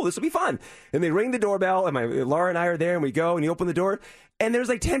 okay, cool. This will be fun. And they ring the doorbell, and Laura and I are there, and we go, and you open the door, and there's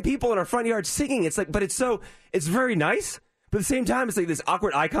like 10 people in our front yard singing. It's like, but it's very nice. But at the same time, it's like this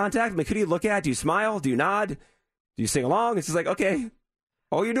awkward eye contact. I'm like, who do you look at? Do you smile? Do you nod? Do you sing along? It's just like, okay.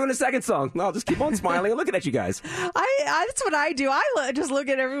 Oh, you're doing a second song. I'll just keep on smiling and looking at you guys. That's what I do. I just look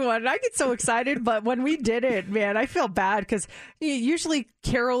at everyone and I get so excited. But when we did it, man, I feel bad because usually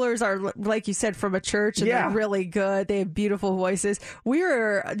carolers are, like you said, from a church and they're really good. They have beautiful voices. We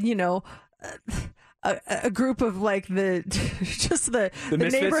were, a group of like the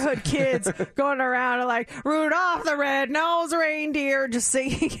neighborhood kids going around and like Rudolph the Red-Nosed Reindeer, just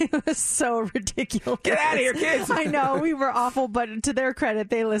singing. It was so ridiculous. Get out of here, kids. I know, we were awful, but to their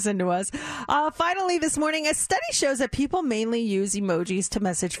credit, they listened to us. Finally, this morning, a study shows that people mainly use emojis to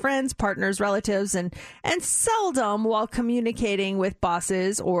message friends, partners, relatives, and seldom while communicating with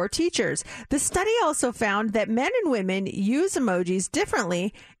bosses or teachers. The study also found that men and women use emojis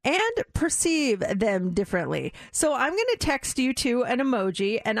differently and perceive them differently. So I'm going to text you to an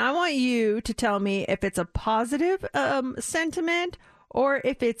emoji, and I want you to tell me if it's a positive sentiment or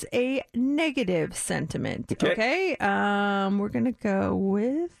if it's a negative sentiment. Okay? We're going to go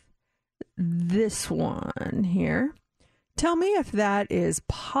with this one here. Tell me if that is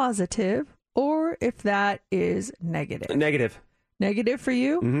positive or if that is negative. Negative for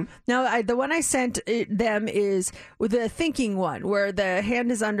you? Mm-hmm. Now, the one I sent them is with the thinking one, where the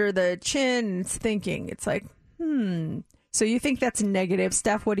hand is under the chin and it's thinking. It's like, So you think that's negative.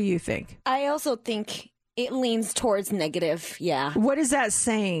 Steph, what do you think? I also think it leans towards negative. Yeah. What is that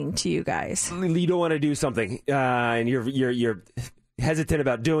saying to you guys? You don't want to do something, and you're hesitant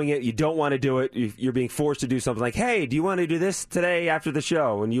about doing it. You don't want to do it. You're being forced to do something like, hey, do you want to do this today after the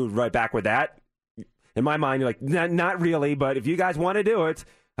show? And you would write back with that. In my mind, you're like, not really, but if you guys want to do it,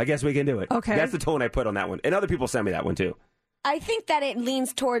 I guess we can do it. Okay. That's the tone I put on that one. And other people send me that one, too. I think that it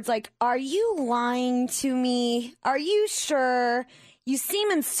leans towards like, are you lying to me? Are you sure? You seem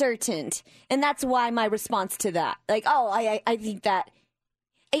uncertain. And that's why my response to that. Like, I think that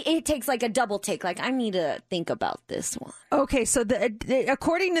it takes like a double take. Like, I need to think about this one. Okay, so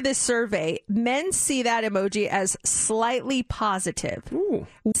according to this survey, men see that emoji as slightly positive. Ooh.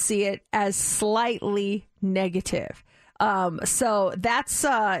 We see it as slightly negative. So that's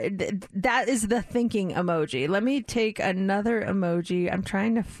that is the thinking emoji. Let me take another emoji. I'm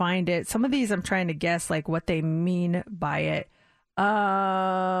trying to find it. Some of these I'm trying to guess like what they mean by it.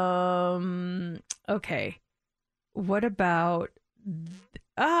 Okay. What about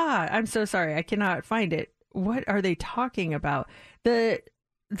I'm so sorry. I cannot find it. What are they talking about? The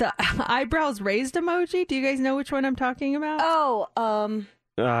eyebrows raised emoji? Do you guys know which one I'm talking about? Trying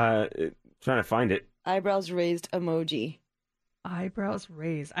to find it. Eyebrows raised emoji. Eyebrows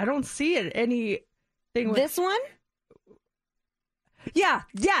raised. I don't see it. Anything with this one? Yeah.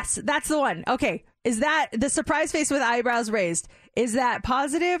 Yes, that's the one. Okay. Is that the surprise face with eyebrows raised? Is that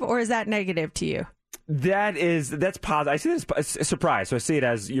positive or is that negative to you? That's positive. I see it as a surprise. So I see it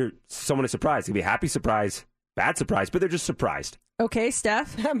as someone is surprised. It can be happy surprise, bad surprise, but they're just surprised. Okay,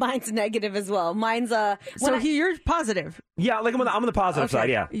 Steph. Mine's negative as well. Mine's you're positive. Yeah, like I'm on the positive side.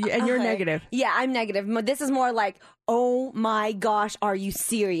 Yeah, and you're negative. Yeah, I'm negative. This is more like, oh my gosh, are you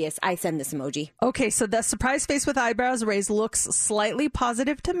serious? I send this emoji. Okay, so the surprise face with eyebrows raised looks slightly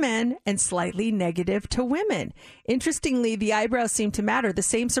positive to men and slightly negative to women. Interestingly, the eyebrows seem to matter. The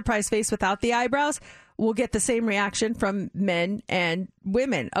same surprise face without the eyebrows will get the same reaction from men and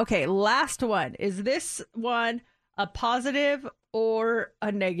women. Okay, last one. Is this one a positive or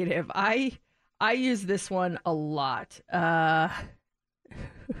a negative? I use this one a lot.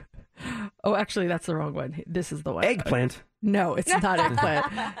 Actually, that's the wrong one. This is the one. Eggplant. No, it's not eggplant.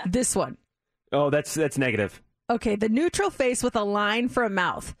 This one. Oh, that's negative. Okay, the neutral face with a line for a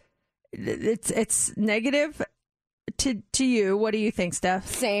mouth. It's negative to you. What do you think, Steph?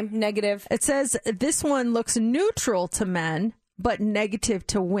 Same, negative. It says this one looks neutral to men, but negative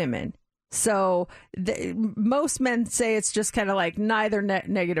to women. So most men say it's just kind of like neither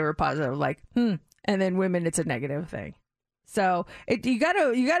negative or positive, like and then women it's a negative thing. So you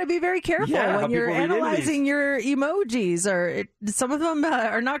gotta be very careful when you're analyzing your emojis, or some of them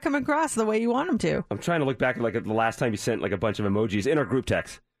are not coming across the way you want them to. I'm trying to look back at like the last time you sent like a bunch of emojis in our group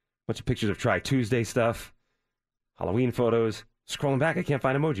text, a bunch of pictures of Try Tuesday stuff, Halloween photos. Scrolling back, I can't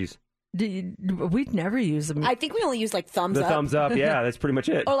find emojis. We'd never use them. I think we only use like thumbs up. The thumbs up, yeah, that's pretty much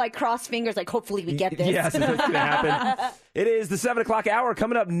it. Or like cross fingers, like hopefully we get this. Yes, that's going to happen. It is the 7 o'clock hour.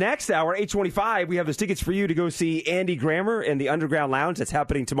 Coming up next hour, 8:25, we have those tickets for you to go see Andy Grammer and the Underground Lounge. That's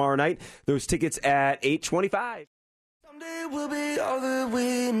happening tomorrow night. Those tickets at 8:25. We'll be all that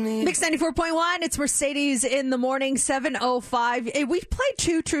we need. Mix 94.1, it's Mercedes in the morning, 7:05. We played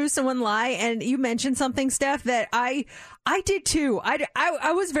Two Truths and One Lie, and you mentioned something, Steph, that I did too.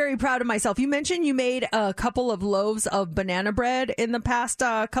 I was very proud of myself. You mentioned you made a couple of loaves of banana bread in the past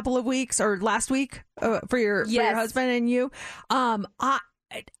couple of weeks, or last week, for your husband and you. I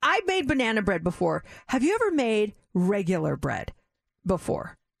made banana bread before. Have you ever made regular bread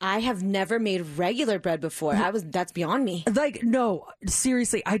before? I have never made regular bread before. That's beyond me. Like, no,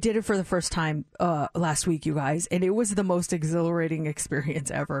 seriously, I did it for the first time last week, you guys, and it was the most exhilarating experience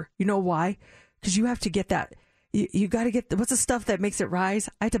ever. You know why? Because you have to get that. You got to get what's the stuff that makes it rise?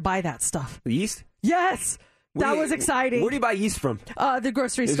 I had to buy that stuff. The yeast? Yes. That was exciting. Where do you buy yeast from? The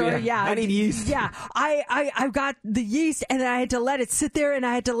grocery store, yeah. I need yeast. Yeah, I got the yeast, and I had to let it sit there, and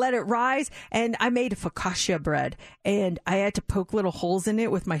I had to let it rise, and I made focaccia bread, and I had to poke little holes in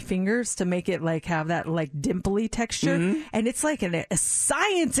it with my fingers to make it like have that like dimply texture, and it's like a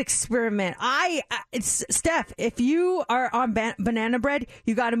science experiment. It's Steph, if you are on banana bread,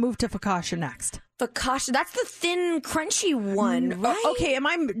 you got to move to focaccia next. Focaccia, that's the thin, crunchy one, right? Okay, am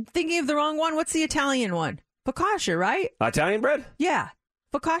I thinking of the wrong one? What's the Italian one? Focaccia, right? Italian bread? Yeah.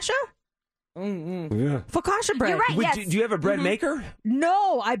 Focaccia? Yeah. Focaccia bread. You're right, yes. Do you have a bread maker?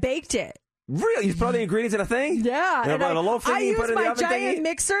 No, I baked it. Really? You throw the ingredients in a thing? Yeah. And a loaf I thingy, used put it in the my oven giant thingy?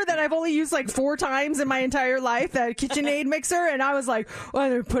 mixer that I've only used like 4 times in my entire life, that KitchenAid mixer, and I was like,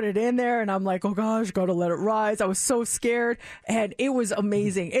 well, I put it in there, and I'm like, oh gosh, gotta let it rise. I was so scared, and it was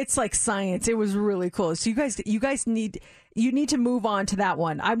amazing. It's like science. It was really cool. So you guys need to move on to that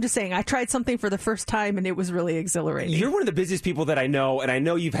one. I'm just saying, I tried something for the first time, and it was really exhilarating. You're one of the busiest people that I know, and I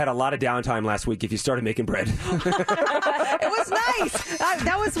know you've had a lot of downtime last week if you started making bread. It was nice.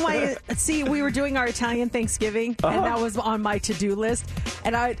 That was my, we were doing our Italian Thanksgiving, and that was on my to-do list.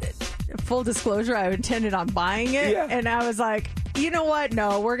 And full disclosure, I intended on buying it, and I was like, you know what?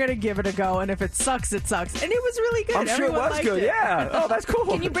 No, we're going to give it a go, and if it sucks, it sucks. And it was really good. I'm sure Everyone it was liked good, it. yeah. Oh, that's cool.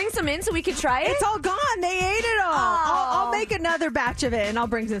 Can you bring some in so we could try it? It's all gone. They ate it all. I'll make another batch of it, and I'll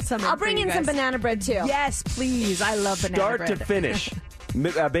bring some. I'll bring in some banana bread too. Yes, please. I love banana Start bread. to finish.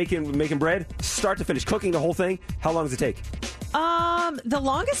 Making bread, start to finish, cooking the whole thing. How long does it take? The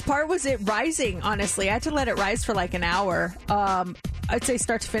longest part was it rising, honestly. I had to let it rise for like an hour. I'd say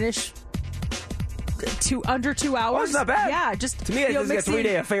start to finish under 2 hours. Oh, it's not bad. Yeah, just to me, it's like a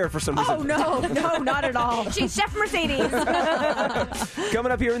 3-day affair for some reason. Oh, no, not at all. She's Chef Mercedes.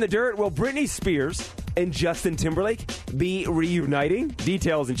 Coming up here in the dirt, will Britney Spears and Justin Timberlake be reuniting?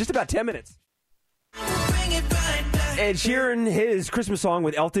 Details in just about 10 minutes. Ed Sheeran, his Christmas song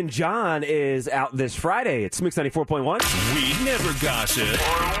with Elton John is out this Friday. It's Mix 94.1. We'd never gossip.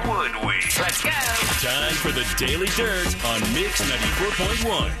 Or would we? Let's go. Time for the Daily Dirt on Mix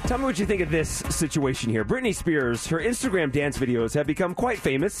 94.1. Tell me what you think of this situation here. Britney Spears, her Instagram dance videos have become quite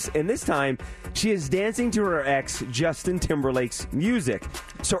famous, and this time she is dancing to her ex, Justin Timberlake's music.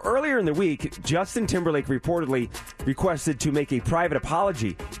 So earlier in the week, Justin Timberlake reportedly requested to make a private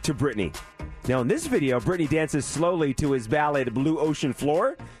apology to Britney. Now, in this video, Britney dances slowly to his ballad Blue Ocean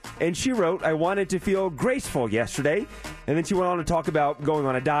Floor, and she wrote, I wanted to feel graceful yesterday. And then she went on to talk about going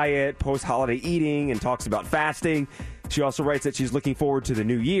on a diet, post-holiday eating, and talks about fasting. She also writes that she's looking forward to the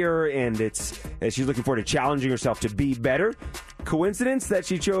new year, and she's looking forward to challenging herself to be better. Coincidence that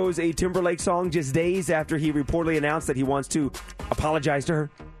she chose a Timberlake song just days after he reportedly announced that he wants to apologize to her?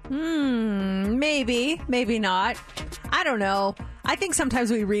 Maybe not. I don't know. I think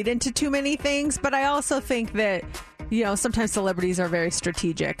sometimes we read into too many things, but I also think that, sometimes celebrities are very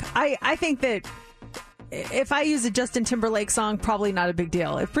strategic. I think that if I use a Justin Timberlake song, probably not a big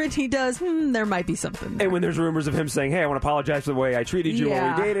deal. If Britney does, there might be something there. And when there's rumors of him saying, hey, I want to apologize for the way I treated you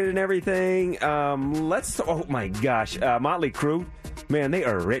when we dated and everything, oh my gosh, Motley Crue, man, they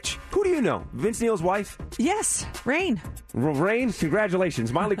are rich. Who do you know? Vince Neil's wife? Yes, Rain. Rain,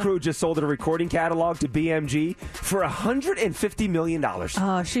 congratulations. Motley Crue just sold a recording catalog to BMG for $150 million.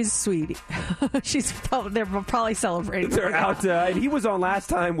 Oh, she's sweet. They're probably celebrating. They're out, and he was on last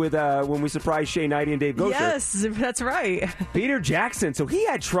time with when we surprised Shay Knighty and Dave Gosher. Yes, that's right. Peter Jackson. So he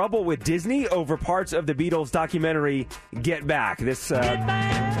had trouble with Disney over parts of the Beatles documentary Get Back. This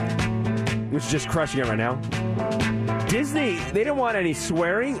was just crushing it right now. Disney, they didn't want any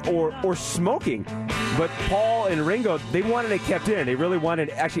swearing or smoking. But Paul and Ringo, they wanted it kept in. They really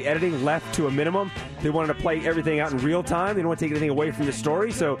wanted actually editing left to a minimum. They wanted to play everything out in real time. They didn't want to take anything away from the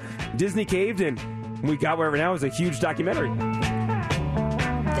story. So Disney caved, and we got wherever now is a huge documentary.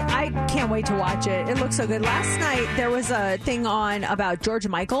 I can't wait to watch it. It looks so good. Last night, there was a thing on about George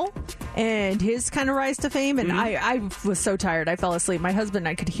Michael and his kind of rise to fame, and I was so tired. I fell asleep. My husband,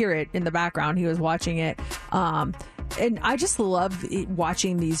 I could hear it in the background. He was watching it. And I just love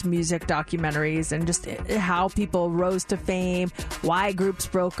watching these music documentaries and just how people rose to fame, why groups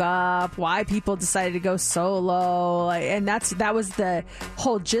broke up, why people decided to go solo. And that was the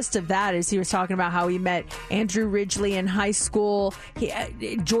whole gist of that, is he was talking about how he met Andrew Ridgeley in high school.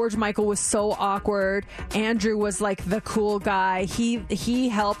 George Michael was so awkward. Andrew was like the cool guy. He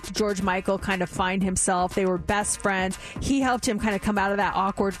helped George Michael kind of find himself. They were best friends. He helped him kind of come out of that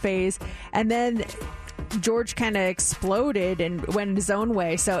awkward phase. And then George kind of exploded and went his own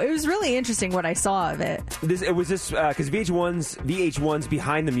way. So it was really interesting what I saw of it. Because VH1's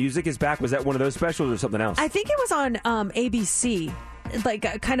Behind the Music is back. Was that one of those specials or something else? I think it was on ABC.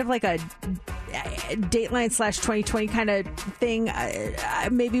 Like kind of like a Dateline/2020 kind of thing.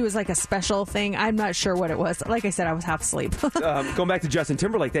 Maybe it was like a special thing. I'm not sure what it was. Like I said, I was half asleep. Going back to Justin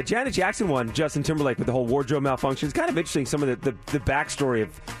Timberlake, that Janet Jackson one, Justin Timberlake with the whole wardrobe malfunction, it's kind of interesting. Some of the backstory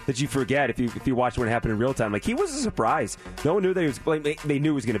that you forget if you watch when it happened in real time. Like, he was a surprise. No one knew that he was. They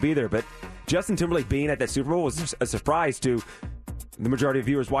knew he was going to be there, but Justin Timberlake being at that Super Bowl was a surprise to the majority of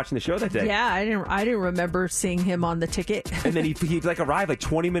viewers watching the show that day. Yeah, I didn't remember seeing him on the ticket. And then he like arrived like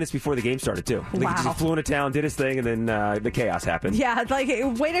 20 minutes before the game started too. Like, Wow. he flew into town, did his thing, and then the chaos happened. Yeah, like,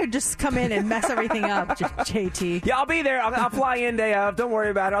 way to just come in and mess everything up, JT. Yeah, I'll be there. I'll fly in day of. Don't worry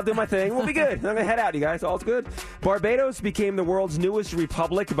about it. I'll do my thing. We'll be good. I'm going to head out, you guys. All's good. Barbados became the world's newest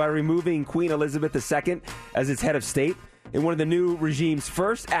republic by removing Queen Elizabeth II as its head of state. And one of the new regime's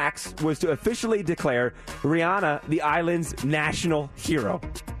first acts was to officially declare Rihanna the island's national hero.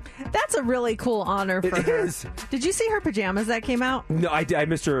 That's a really cool honor for her. It is. Did you see her pajamas that came out? No, I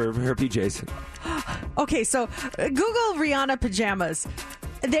missed her PJs. Okay, so Google Rihanna pajamas.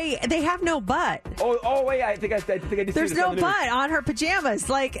 They have no butt. Oh wait, I think I did see There's this no on the news. butt on her pajamas.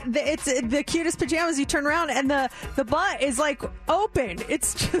 Like, it's the cutest pajamas. You turn around and the butt is like open.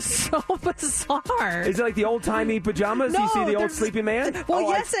 It's just so bizarre. Is it like the old timey pajamas? No, You see the old there's- sleeping man? Well,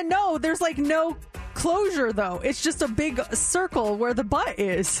 yes and no. There's like no closure though. It's just a big circle where the butt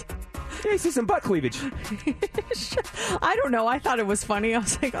is. Yeah, you see some butt cleavage. I don't know. I thought it was funny. I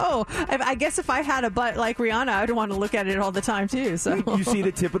was like, oh, I guess if I had a butt like Rihanna, I'd want to look at it all the time too. So You see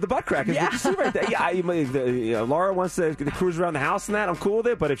the tip of the butt crack. Is what you see right there. Yeah, Laura wants to cruise around the house and that. I'm cool with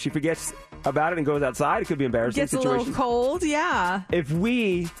it. But if she forgets about it and goes outside, it could be an embarrassing gets a situation. little cold. Yeah. If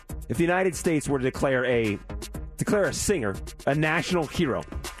the United States were to declare a singer a national hero,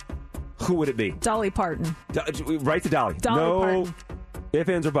 who would it be? Dolly Parton. Right to Dolly. Dolly Parton. Ifs,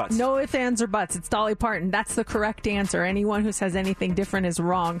 ands, or buts. No ifs, ands, or buts. It's Dolly Parton. That's the correct answer. Anyone who says anything different is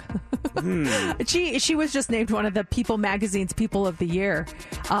wrong. She was just named one of the People magazine's People of the Year.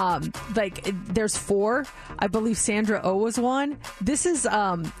 There's 4. I believe Sandra Oh was one. This is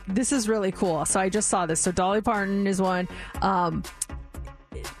really cool. So I just saw this. So Dolly Parton is one.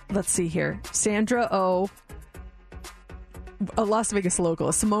 Let's see here. Sandra Oh, a Las Vegas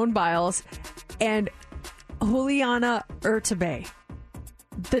local, Simone Biles, and Juliana Urtubey,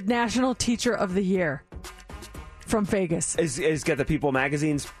 the National Teacher of the Year from Vegas. Is got the People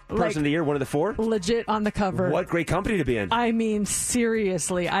magazine's Person of the Year, one of the 4? Legit on the cover. What great company to be in. I mean,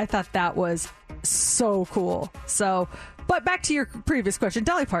 seriously, I thought that was so cool. So, but back to your previous question,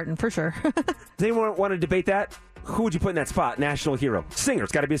 Dolly Parton, for sure. Does anyone want to debate that? Who would you put in that spot? National hero. Singer.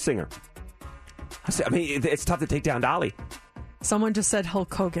 It's got to be a singer. I mean, it's tough to take down Dolly. Someone just said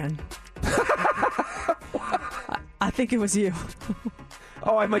Hulk Hogan. I think it was you.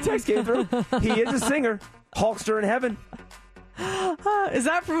 Oh, my text came through. He is a singer. Hulkster in heaven. Is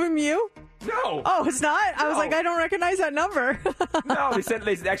that from you? No. Oh, it's not? I was like, I don't recognize that number. No,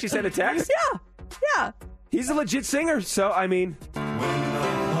 they actually sent a text? Yeah. He's a legit singer, so, I mean... When the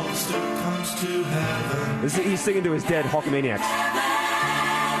Hulkster comes to heaven, he's singing to his dead Hulkamaniacs.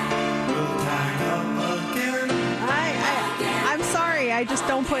 we'll tag up again. I'm sorry. I just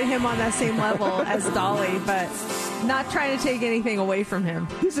don't put him on that same level as Dolly, but not trying to take anything away from him.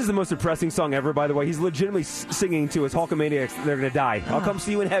 This is the most depressing song ever, by the way. He's legitimately singing to his Hulkamaniacs. They're going to die. I'll come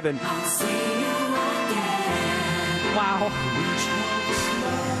see you in heaven. Wow.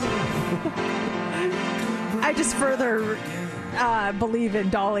 I just further believe in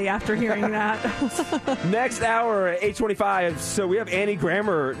Dolly after hearing that. Next hour at 8:25. So we have Annie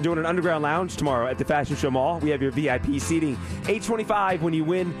Grammer doing an underground lounge tomorrow at the Fashion Show Mall. We have your VIP seating. 8:25 when you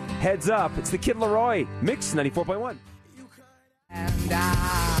win. Heads up. It's the Kid Laroi. Mix 94.1.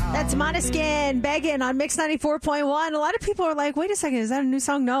 That's Måneskin begging on Mix 94.1. A lot of people are like, wait a second, is that a new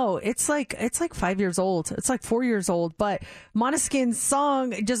song? No, it's like 5 years old. It's like 4 years old. But Måneskin's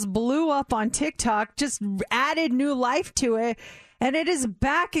song just blew up on TikTok, just added new life to it. And it is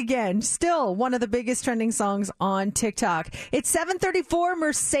back again. Still one of the biggest trending songs on TikTok. It's 7:34,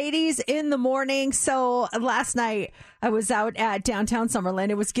 Mercedes in the morning. So last night I was out at downtown Summerlin.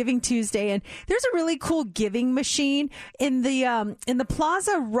 It was Giving Tuesday, and there's a really cool giving machine in the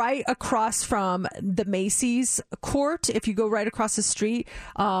plaza right across from the Macy's court. If you go right across the street,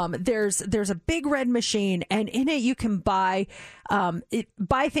 there's a big red machine, and in it you can buy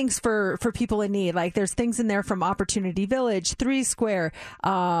things for people in need. Like there's things in there from Opportunity Village, 3 Square,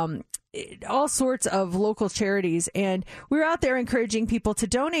 all sorts of local charities. And we were out there encouraging people to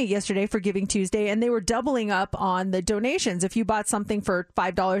donate yesterday for Giving Tuesday, and they were doubling up on the donations. If you bought something for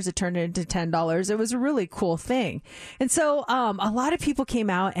 $5, it turned into $10. It was a really cool thing. And so a lot of people came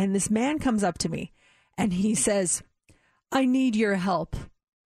out, and this man comes up to me and he says, "I need your help."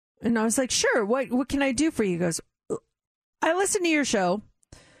 And I was like, sure, what can I do for you? He goes, I listened to your show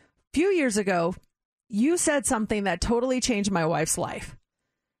a few years ago. You said something that totally changed my wife's life.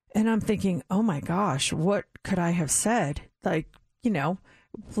 And I'm thinking, oh my gosh, what could I have said? Like,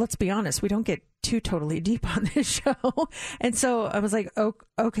 let's be honest, we don't get too totally deep on this show. And so I was like, oh,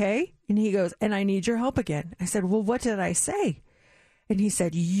 okay. And he goes, and I need your help again. I said, well, what did I say? And he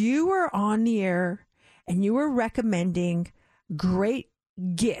said, you were on the air and you were recommending great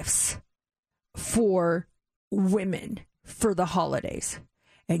gifts for women for the holidays.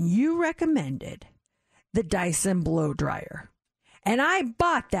 And you recommended the Dyson blow dryer. And I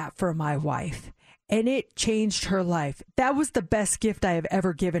bought that for my wife. And it changed her life. That was the best gift I have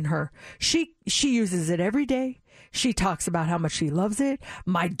ever given her. She uses it every day. She talks about how much she loves it.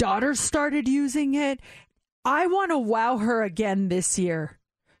 My daughter started using it. I want to wow her again this year.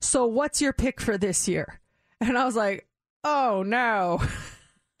 So what's your pick for this year? And I was like, oh no.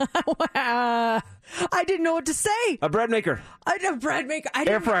 I didn't know what to say. A bread maker. A bread maker.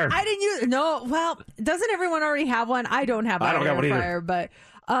 Air fryer. I didn't use. No. Well, doesn't everyone already have one? I don't have an air fryer, but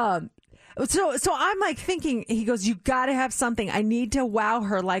so I'm like thinking. He goes, you got to have something. I need to wow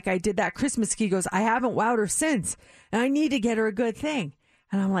her like I did that Christmas. He goes, I haven't wowed her since, and I need to get her a good thing.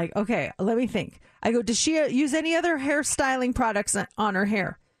 And I'm like, okay, let me think. I go, does she use any other hairstyling products on her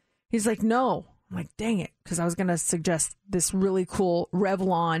hair? He's like, no. I'm like, dang it, because I was going to suggest this really cool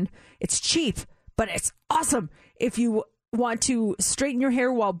Revlon. It's cheap, but it's awesome. If you want to straighten your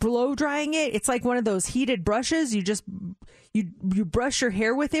hair while blow drying it, it's like one of those heated brushes. You just you brush your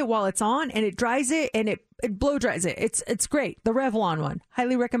hair with it while it's on, and it dries it, and it blow dries it. It's great. The Revlon one,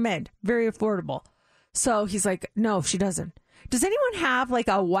 highly recommend. Very affordable. So he's like, no, she doesn't. Does anyone have like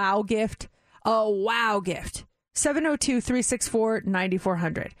a wow gift? A wow gift.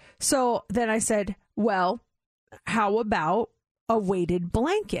 702-364-9400. So then I said, well, how about a weighted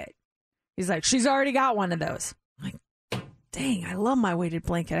blanket? He's like, she's already got one of those. I'm like, dang, I love my weighted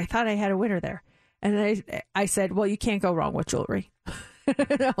blanket. I thought I had a winner there. And I said, well, you can't go wrong with jewelry.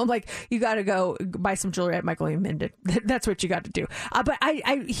 I'm like, you got to go buy some jewelry at Michael and Minden. That's what you got to do. But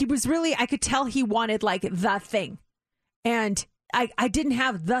he was really, I could tell he wanted like the thing. And I didn't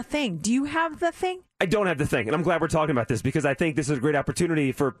have the thing. Do you have the thing? I don't have the thing, and I'm glad we're talking about this because I think this is a great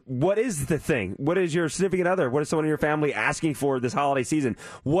opportunity for what is the thing? What is your significant other? What is someone in your family asking for this holiday season?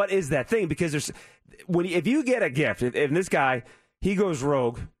 What is that thing? Because if you get a gift, if this guy, he goes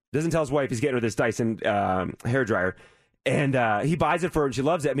rogue, doesn't tell his wife he's getting her this Dyson hairdryer, and he buys it for her and she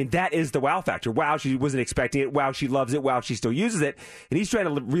loves it. I mean, that is the wow factor. Wow, she wasn't expecting it. Wow, she loves it. Wow, she still uses it. And he's trying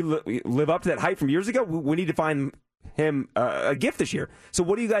to live up to that hype from years ago. We need to find him a gift this year. So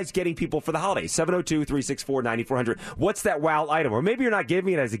what are you guys getting people for the holidays? 702-364-9400. What's that wow item? Or maybe you're not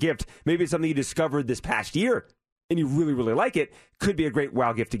giving it as a gift. Maybe it's something you discovered this past year and you really, really like it. Could be a great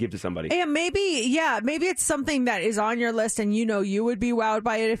wow gift to give to somebody. And maybe it's something that is on your list and you would be wowed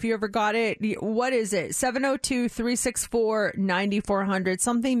by it if you ever got it. What is it? 702-364-9400.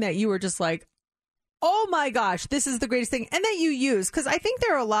 Something that you were just like, oh my gosh, this is the greatest thing. And that you use. Because I think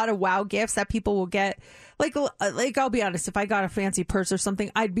there are a lot of wow gifts that people will get. Like I'll be honest, if I got a fancy purse or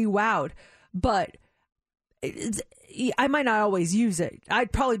something, I'd be wowed. But I might not always use it.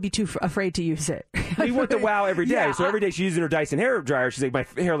 I'd probably be too afraid to use it. You want the wow every day. Yeah, so every day she's using her Dyson hair dryer. She's like, my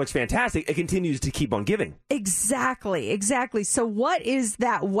hair looks fantastic. It continues to keep on giving. Exactly. So what is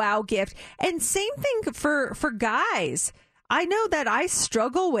that wow gift? And same thing for guys. I know that I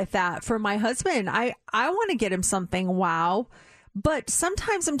struggle with that for my husband. I want to get him something wow. But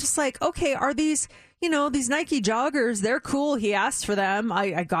sometimes I'm just like, okay, are these, these Nike joggers, they're cool. He asked for them.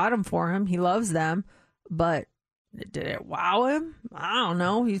 I got them for him. He loves them. But did it wow him? I don't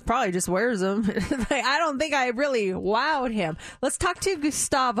know. He probably just wears them. I don't think I really wowed him. Let's talk to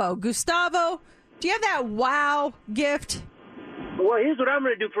Gustavo. Gustavo, do you have that wow gift? Well, here's what I'm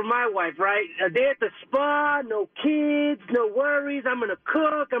going to do for my wife, right? A day at the spa, no kids, no worries. I'm going to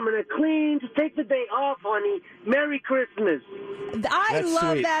cook. I'm going to clean. Just take the day off, honey. Merry Christmas. I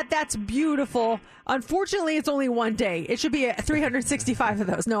love sweet. that. That's beautiful. Unfortunately, it's only one day. It should be 365 of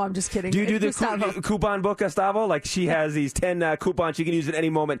those. No, I'm just kidding. Do you do the Gustavo. coupon book, Gustavo? Like she has these 10 coupons you can use at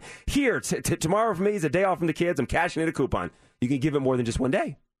any moment. Here, tomorrow for me is a day off from the kids. I'm cashing in a coupon. You can give it more than just one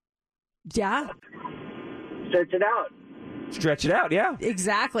day. Yeah. Stretch it out. Stretch it out, yeah.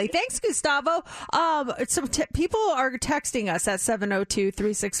 Exactly. Thanks, Gustavo. Some people are texting us at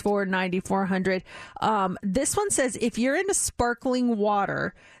 702-364-9400. This one says, if you're into sparkling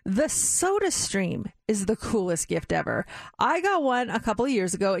water, the Soda Stream is the coolest gift ever. I got one a couple of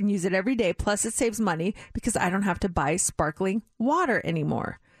years ago and use it every day. Plus, it saves money because I don't have to buy sparkling water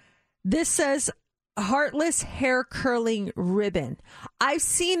anymore. This says, heartless hair curling ribbon. I've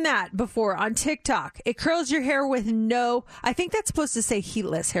seen that before on TikTok. It curls your hair with I think that's supposed to say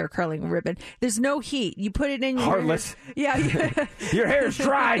heatless hair curling ribbon. There's no heat. You put it in your Heartless. Yeah. Your hair is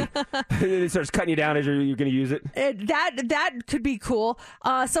dry. It starts cutting you down as you're going to use it. That could be cool.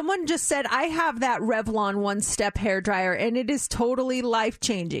 Someone just said, I have that Revlon one-step hair dryer, and it is totally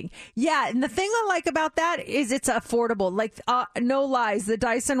life-changing. Yeah, and the thing I like about that is it's affordable. Like, no lies, the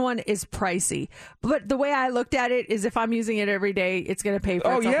Dyson one is pricey. But the way I looked at it is if I'm using it every day, it's going to pay for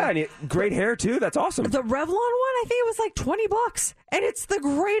itself. Oh, yeah, and great hair, too. That's awesome. The Revlon one, I think it was like $20, and it's the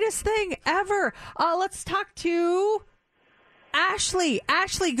greatest thing ever. Let's talk to Ashley.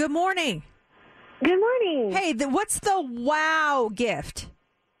 Ashley, good morning. Good morning. Hey, what's the wow gift?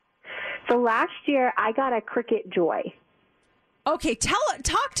 So last year, I got a Cricket Joy. Okay, talk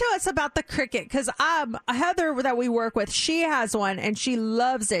to us about the Cricket, because Heather that we work with, she has one and she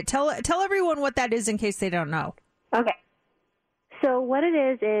loves it. Tell everyone what that is in case they don't know. Okay. So what it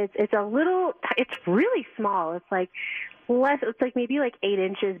is it's really small. It's like maybe like 8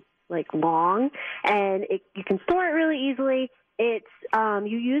 inches like long, and you can store it really easily. It's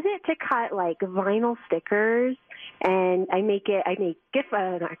you use it to cut like vinyl stickers, and I make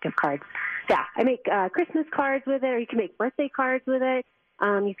not gift cards. Yeah, I make Christmas cards with it, or you can make birthday cards with it.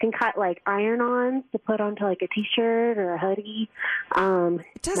 You can cut like iron-ons to put onto like a T-shirt or a hoodie.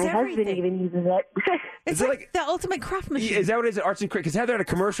 It does my everything. husband even uses it. It's like the ultimate craft machine. Is that what it is at Arts and Cricket? Because Heather had a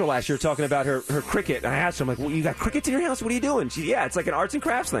commercial last year talking about her cricket. And I asked her, I'm like, well, you got crickets in your house? What are you doing? Yeah, it's like an arts and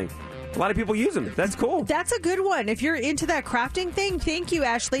crafts thing. A lot of people use them. That's cool. That's a good one. If you're into that crafting thing, thank you,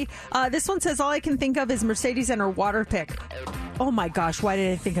 Ashley. This one says, all I can think of is Mercedes and her water pick. Oh my gosh, why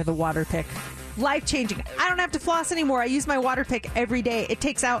did I think of the water pick? Life-changing. I don't have to floss anymore. I use my water pick every day. It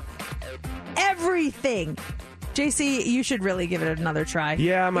takes out everything. JC, you should really give it another try.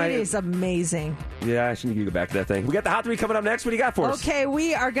 Yeah, it is amazing. Yeah, I should go back to that thing. We got the Hot 3 coming up next. What do you got for us? Okay,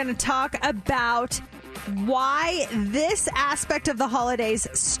 we are going to talk about why this aspect of the holidays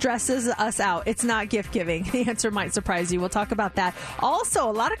stresses us out. It's not gift giving. The answer might surprise you. We'll talk about that. Also,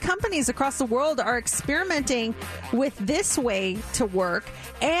 a lot of companies across the world are experimenting with this way to work,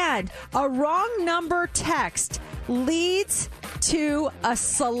 and a wrong number text leads to a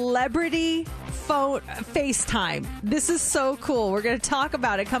celebrity phone FaceTime. This is so cool. We're going to talk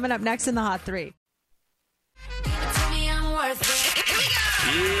about it coming up next in the Hot 3.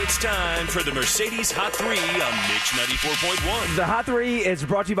 It's time for the Mercedes Hot 3 on Mix 94.1. The Hot 3 is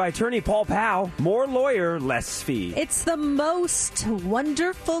brought to you by attorney Paul Powell. More lawyer, less fee. It's the most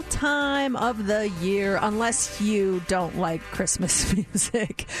wonderful time of the year, unless you don't like Christmas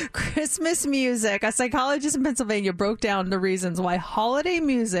music. Christmas music. A psychologist in Pennsylvania broke down the reasons why holiday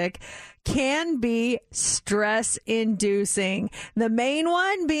music can be stress-inducing. The main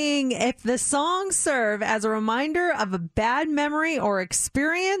one being if the songs serve as a reminder of a bad memory or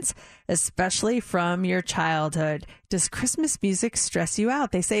experience, especially from your childhood. Does Christmas music stress you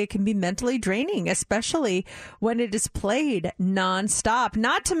out? They say it can be mentally draining, especially when it is played nonstop.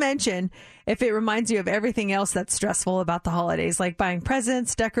 Not to mention if it reminds you of everything else that's stressful about the holidays, like buying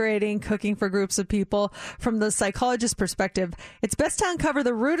presents, decorating, cooking for groups of people. From the psychologist's perspective, it's best to uncover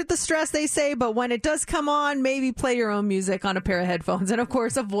the root of the stress, they say, but when it does come on, maybe play your own music on a pair of headphones, and of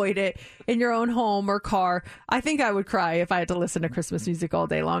course avoid it in your own home or car. I think I would cry if I had to listen to Christmas music all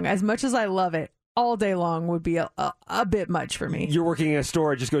day long. As much as I love it, all day long would be a bit much for me. You're working in a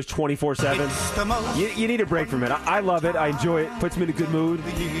store, it just goes 24/7. You need a break from it. I love it. I enjoy it. Puts me in a good mood.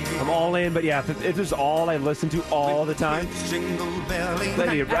 I'm all in, but yeah, if this is all I listen to all the time, I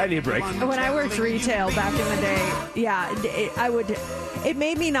need a break. When I worked retail back in the day, yeah, it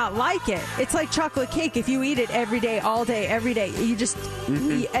made me not like it. It's like chocolate cake. If you eat it every day, all day, every day, you just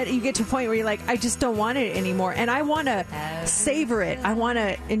you get to a point where you're like, I just don't want it anymore. And I want to savor it. I want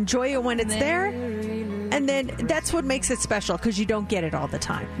to enjoy it when it's there. And then that's what makes it special, because you don't get it all the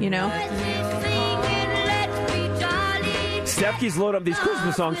time, you know? Steph keeps loading up these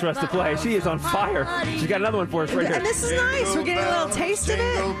Christmas songs for us to play. She is on fire. She's got another one for us right here. And this is nice. We're getting a little taste of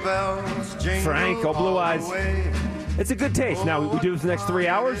it. Frank, oh, Blue Eyes. It's a good taste. Now, we do this the next 3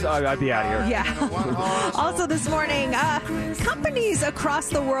 hours, I'd be out of here. Yeah. Also this morning, companies across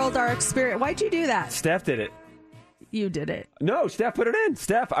the world are experiencing... Why'd you do that? Steph did it. You did it. No, Steph put it in.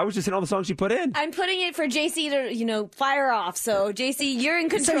 Steph, I was just hitting all the songs she put in. I'm putting it for JC to, fire off. So, JC, you're in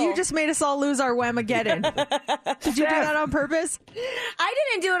control. So you just made us all lose our Whamageddon. Did you do that on purpose? I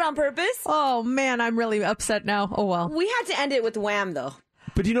didn't do it on purpose. Oh, man, I'm really upset now. Oh, well. We had to end it with Wham, though.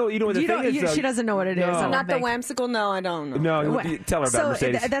 But you know what the thing is? She doesn't know what it is. I don't Not the think. whimsical? No, I don't know. No, tell her about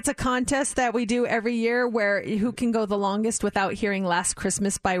Mercedes. That's a contest that we do every year where who can go the longest without hearing Last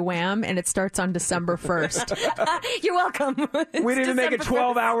Christmas by Wham, and it starts on December 1st. You're welcome. We didn't make it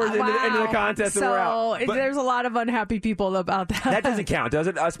 12 hours into the contest and we're out. So But there's a lot of unhappy people about that. that doesn't count, does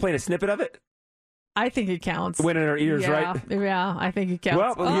it? Us playing a snippet of it? I think it counts. Winning our ears, right? Yeah, I think it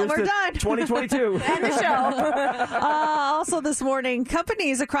counts. Well, here's we're the done. 2022. End the show. Also this morning,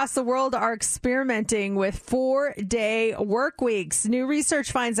 companies across the world are experimenting with 4-day work weeks. New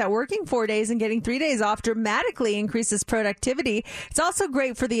research finds that working 4 days and getting 3 days off dramatically increases productivity. It's also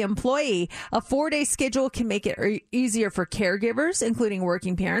great for the employee. A 4-day schedule can make it easier for caregivers, including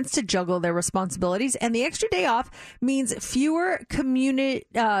working parents, to juggle their responsibilities. And the extra day off means fewer commuting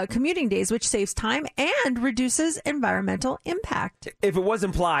days, which saves time and reduces environmental impact. If it was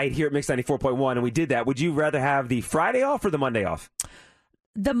implied here at Mix 94.1 and we did that, would you rather have the Friday off or the Monday off?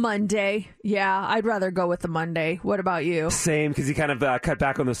 The Monday. Yeah, I'd rather go with the Monday. What about you? Same, because you kind of cut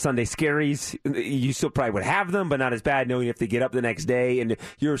back on those Sunday scaries. You still probably would have them, but not as bad knowing you have to get up the next day. And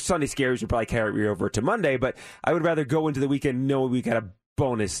your Sunday scaries would probably carry you over to Monday. But I would rather go into the weekend knowing we got a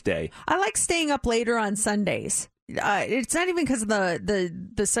bonus day. I like staying up later on Sundays. It's not even because of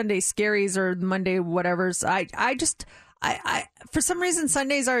the Sunday scaries or Monday whatevers. I for some reason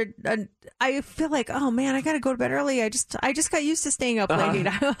Sundays are. I feel like, oh man, I got to go to bed early. I just got used to staying up late.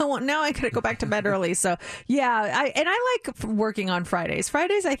 Now I got to go back to bed early. So yeah, I like working on Fridays.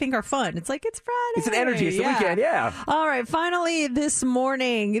 Fridays I think are fun. It's like it's Friday. It's an energy. It's the weekend. Yeah. All right. Finally, this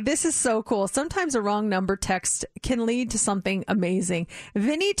morning, this is so cool. Sometimes a wrong number text can lead to something amazing.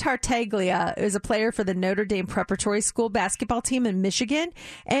 Vinny Tartaglia is a player for the Notre Dame Preparatory School basketball team in Michigan,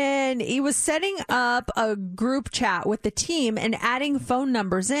 and he was setting up a group chat with the team and adding phone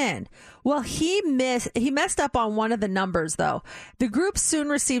numbers in. Well, he messed up on one of the numbers, though. The group soon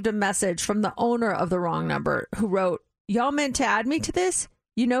received a message from the owner of the wrong number who wrote, "Y'all meant to add me to this?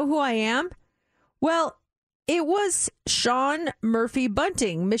 You know who I am?" Well, it was Sean Murphy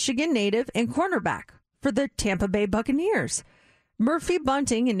Bunting, Michigan native and cornerback for the Tampa Bay Buccaneers. Murphy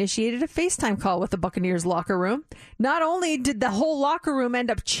Bunting initiated a FaceTime call with the Buccaneers locker room. Not only did the whole locker room end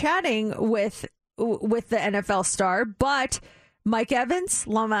up chatting with the NFL star, but Mike Evans,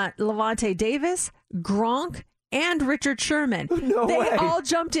 Levante Davis, Gronk, and Richard Sherman. They all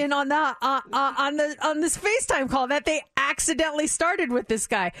jumped in on this FaceTime call that they accidentally started with this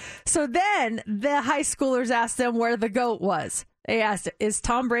guy. So then the high schoolers asked them where the GOAT was. They asked, "Is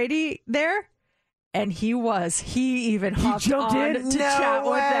Tom Brady there?" And he was. He even hopped on to chat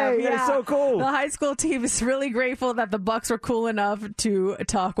with them. Yeah. That's so cool. The high school team is really grateful that the Bucs were cool enough to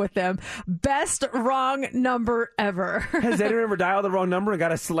talk with them. Best wrong number ever. Has anyone ever dialed the wrong number and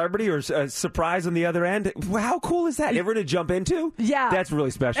got a celebrity or a surprise on the other end? How cool is that? Ever to jump into? Yeah. That's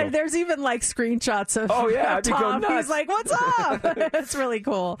really special. And there's even like screenshots of I'd be going Tom. nuts. He's like, "What's up?" It's really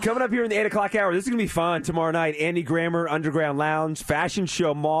cool. Coming up here in the 8 o'clock hour, this is going to be fun tomorrow night. Andy Grammer, Underground Lounge, Fashion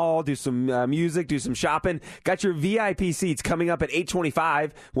Show Mall, do some music, do some shopping. Got your VIP seats coming up at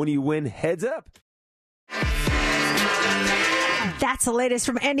 8:25 when you win Heads Up. That's the latest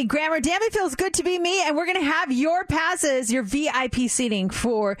from Andy Grammer. Damn, it feels good to be me. And we're going to have your passes, your VIP seating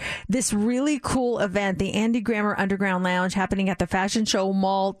for this really cool event, the Andy Grammer Underground Lounge, happening at the Fashion Show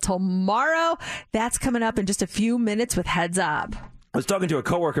Mall tomorrow. That's coming up in just a few minutes with Heads Up. I was talking to a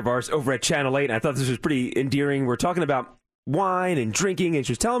coworker of ours over at Channel 8, and I thought this was pretty endearing. We're talking about wine and drinking, and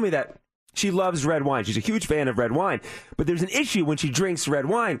she was telling me that she loves red wine. She's a huge fan of red wine. But there's an issue when she drinks red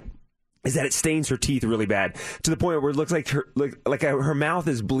wine, is that it stains her teeth really bad to the point where it looks like her mouth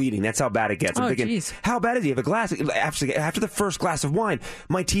is bleeding. That's how bad it gets. I'm thinking, geez. How bad is it? You have a glass after the first glass of wine,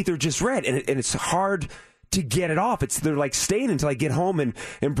 my teeth are just red, and it's hard to get it off. They're like stained until I get home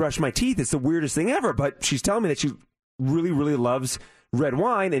and brush my teeth. It's the weirdest thing ever. But she's telling me that she really, really loves red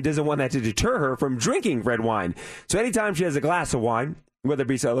wine and doesn't want that to deter her from drinking red wine. So anytime she has a glass of wine, whether it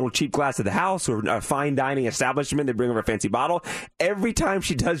be a little cheap glass at the house or a fine dining establishment, they bring over a fancy bottle. Every time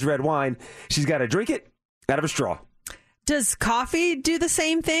she does red wine, she's got to drink it out of a straw. Does coffee do the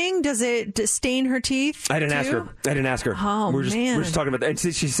same thing? Does it stain her teeth? I didn't ask her. Oh, we're man. just talking about that.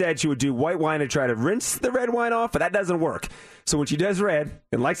 And she said she would do white wine to try to rinse the red wine off, but that doesn't work. So when she does red,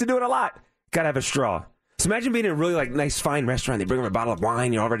 and likes to do it a lot, got to have a straw. So imagine being in a really nice fine restaurant. They bring over a bottle of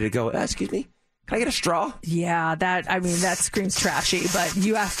wine. You're all ready to go. Excuse me. Can I get a straw? Yeah, that screams trashy, but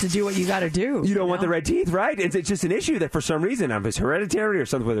you have to do what you got to do. You don't want the red teeth, right? It's just an issue that for some reason, it's hereditary or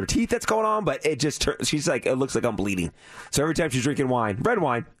something with her teeth that's going on, but she's like, it looks like I'm bleeding. So every time she's drinking red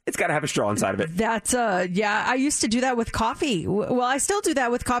wine, it's got to have a straw inside of it. That's, I used to do that with coffee. Well, I still do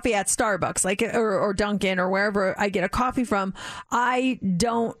that with coffee at Starbucks, like, or Dunkin' or wherever I get a coffee from. I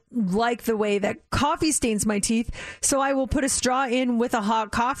don't like the way that coffee stains my teeth, so I will put a straw in with a hot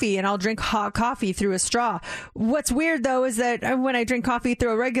coffee and I'll drink hot coffee through a straw. What's weird though is that when I drink coffee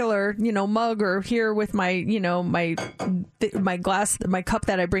through a regular, mug or here with my, my glass, my cup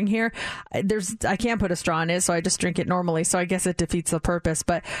that I bring here, I can't put a straw in it, so I just drink it normally. So I guess it defeats the purpose.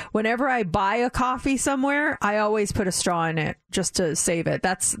 But whenever I buy a coffee somewhere, I always put a straw in it just to save it.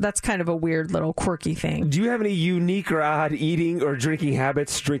 That's kind of a weird little quirky thing. Do you have any unique or odd eating or drinking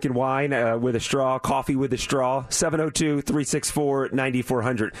habits? Drinking wine with a straw, coffee with a straw.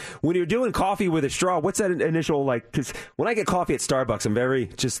 702-364-9400. When you're doing coffee with a straw, what's that initial like? Because when I get coffee at Starbucks, I'm very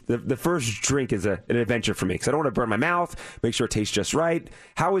just the first drink is an adventure for me because I don't want to burn my mouth. Make sure it tastes just right.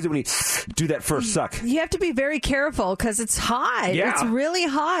 How is it when you do that first suck? You have to be very careful because it's hot. Yeah. It's really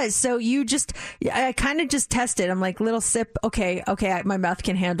hot. So I kind of just test it. I'm like, little sip. Okay, my mouth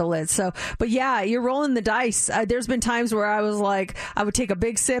can handle it. So, but yeah, you're rolling the dice. There's been times where I was like, I would take a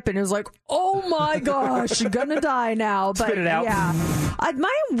big sip and it was like, oh my gosh, you're gonna die now. But spit it out. Yeah,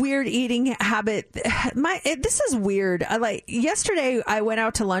 my weird eating habit. This is weird. Yesterday I went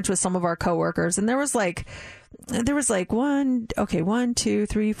out to lunch with some of our coworkers and there was like 1, 2,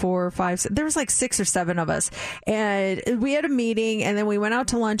 3, 4, 5. There was like 6 or 7 of us, and we had a meeting, and then we went out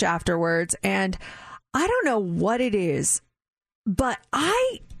to lunch afterwards. And I don't know what it is, but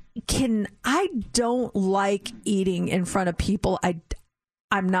I don't like eating in front of people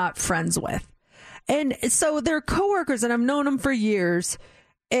I'm not friends with, and so they're coworkers, and I've known them for years,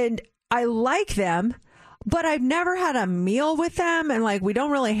 and I like them. But I've never had a meal with them, and like we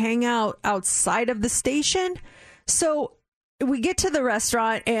don't really hang out outside of the station. So we get to the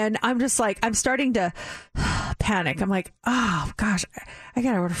restaurant, and I'm just like, I'm starting to panic. I'm like, oh gosh, I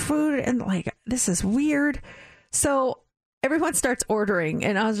gotta order food, and like this is weird. So everyone starts ordering,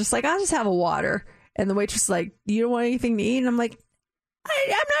 and I was just like, I'll just have a water. And the waitress is like, you don't want anything to eat? And I'm like, I'm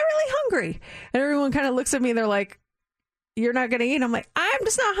not really hungry. And everyone kind of looks at me. They're like, you're not gonna eat? I'm like, I'm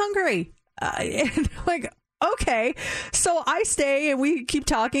just not hungry. And like, okay. So I stay and we keep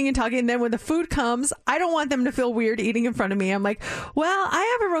talking and talking. And then when the food comes, I don't want them to feel weird eating in front of me. I'm like, well,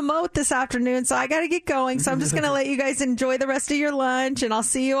 I have a remote this afternoon, so I got to get going. So I'm just going to let you guys enjoy the rest of your lunch, and I'll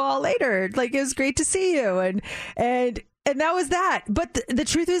see you all later. Like, it was great to see you. And that was that. But the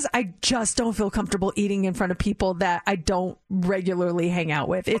truth is, I just don't feel comfortable eating in front of people that I don't regularly hang out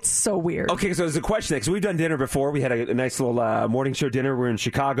with. It's so weird. Okay, so there's a question. Because we've done dinner before. We had a nice little morning show dinner. We're in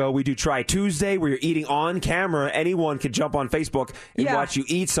Chicago. We do Try Tuesday, where you're eating on camera. Anyone can jump on Facebook and watch you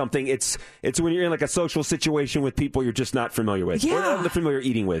eat something. It's when you're in like a social situation with people you're just not familiar with. Yeah. Or not familiar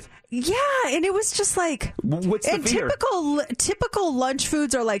eating with. Yeah, and it was just like, what's the fear? Typical lunch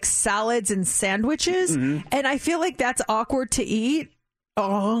foods are like salads and sandwiches, and I feel like that's awkward to eat.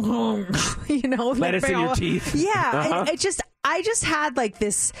 Lettuce in your teeth. Yeah, I just had like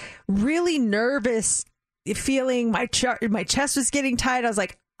this really nervous feeling. My chest was getting tight. I was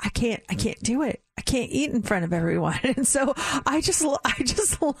like, I can't do it. I can't eat in front of everyone. And so I just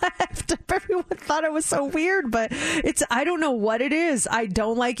left. Everyone thought it was so weird, but I don't know what it is. I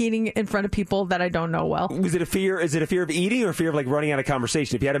don't like eating in front of people that I don't know well. Was it a fear? Is it a fear of eating or a fear of like running out of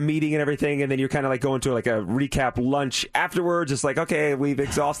conversation? If you had a meeting and everything, and then you're kind of like going to like a recap lunch afterwards, it's like, okay, we've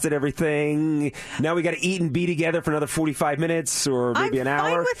exhausted everything. Now we got to eat and be together for another 45 minutes or maybe an hour.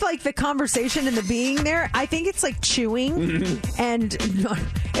 I'm fine with like the conversation and the being there. I think it's like chewing, and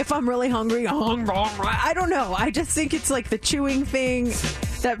if I'm really hungry, I don't know. I just think it's like the chewing thing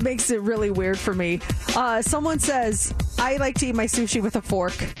that makes it really weird for me. Someone says, I like to eat my sushi with a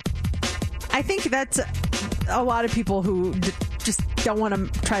fork. I think that's a lot of people who just don't want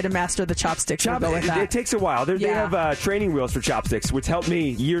to try to master the chopsticks. Go with that. It takes a while. They have training wheels for chopsticks, which helped me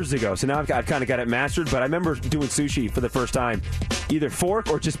years ago. So now I've kind of got it mastered. But I remember doing sushi for the first time, either fork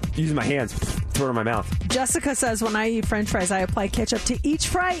or just using my hands, throw it in my mouth. Jessica says, when I eat French fries, I apply ketchup to each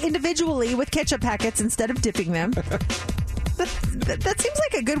fry individually with ketchup packets instead of dipping them. That seems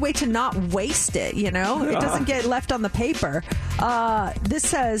like a good way to not waste it, It doesn't get left on the paper. This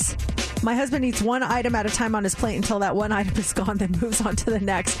says, my husband eats one item at a time on his plate until that one item is gone, then moves on to the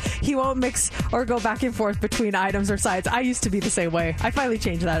next. He won't mix or go back and forth between items or sides. I used to be the same way. I finally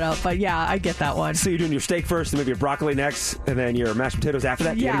changed that up, but yeah, I get that one. So you're doing your steak first and maybe your broccoli next, and then your mashed potatoes after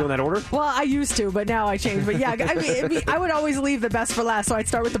that? Do you gotta go in that order? Well, I used to, but now I changed. But yeah, I would always leave the best for last, so I'd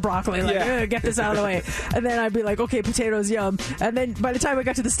start with the broccoli, get this out of the way. And then I'd be like, okay, potatoes, yum. And then by the time I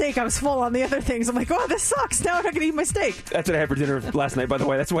got to the steak, I was full on the other things. I'm like, oh, this sucks. Now I'm not going to eat my steak. That's what I had for dinner last night, by the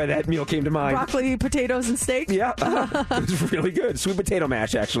way. That's why that meal came to mind. Broccoli, potatoes, and steak? Yeah. It was really good. Sweet potato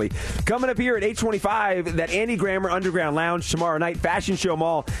mash, actually. Coming up here at 8:25, that Andy Grammer Underground Lounge tomorrow night, Fashion Show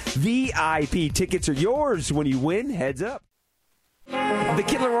Mall. VIP tickets are yours when you win. Heads up. The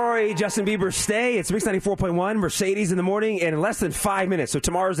Kid Laroi, Justin Bieber stay. It's Mix 94.1, Mercedes in the morning, and in less than 5 minutes. So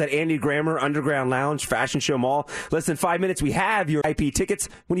tomorrow's at Andy Grammer Underground Lounge, Fashion Show Mall. Less than 5 minutes, we have your IP tickets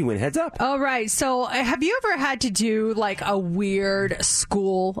when you win. Heads up. All right. So have you ever had to do like a weird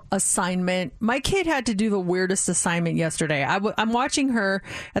school assignment? My kid had to do the weirdest assignment yesterday. I'm watching her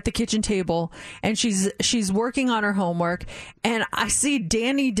at the kitchen table, and she's working on her homework, and I see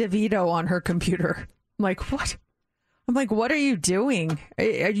Danny DeVito on her computer. I'm like, what? I'm like, what are you doing?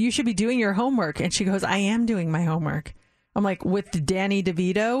 You should be doing your homework. And she goes, I am doing my homework. I'm like, with Danny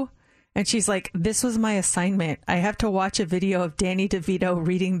DeVito? And she's like, this was my assignment. I have to watch a video of Danny DeVito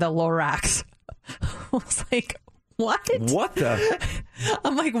reading the Lorax. I was like, what? What the?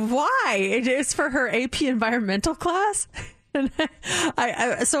 I'm like, why? It is for her AP environmental class? And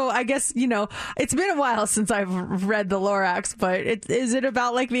so I guess, it's been a while since I've read the Lorax, but is it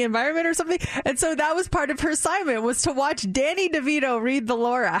about like the environment or something? And so that was part of her assignment, was to watch Danny DeVito read the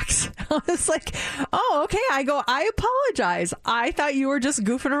Lorax. I was like, oh, okay. I apologize. I thought you were just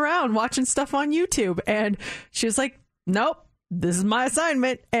goofing around watching stuff on YouTube. And she was like, nope. This is my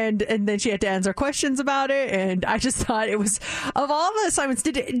assignment. And then she had to answer questions about it. And I just thought it was, of all the assignments,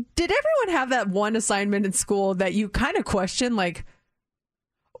 did everyone have that one assignment in school that you kind of question, like,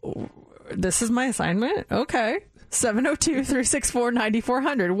 oh, this is my assignment? Okay.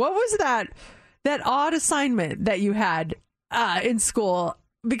 702-364-9400. What was that odd assignment that you had in school?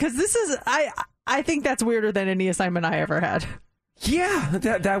 Because this is, I think that's weirder than any assignment I ever had. Yeah,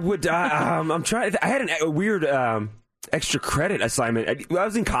 that would, I'm trying, I had a weird, extra credit assignment. I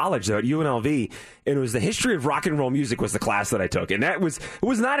was in college though at UNLV, and it was the history of rock and roll music was the class that I took, and it was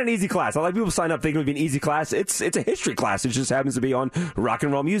not an easy class. A lot of people sign up thinking it would be an easy class. It's a history class. It just happens to be on rock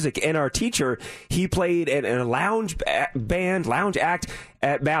and roll music. And our teacher, he played in a lounge act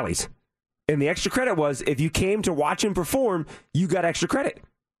at Bally's, and the extra credit was if you came to watch him perform, you got extra credit.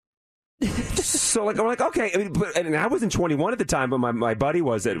 So I'm like, okay. And I wasn't 21 at the time, but my buddy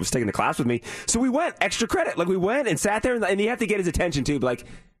was taking the class with me. So we went extra credit. Like we went and sat there, and you have to get his attention too. Like,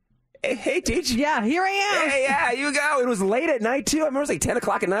 hey, teacher. Yeah, here I am. Hey, yeah, you go. It was late at night too. I remember it was like 10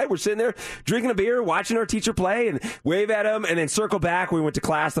 o'clock at night. We're sitting there drinking a beer, watching our teacher play, and wave at him, and then circle back. We went to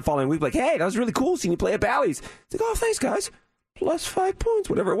class the following week. Like, hey, that was really cool seeing you play at Bally's. It's like, oh, thanks, guys. Plus 5 points,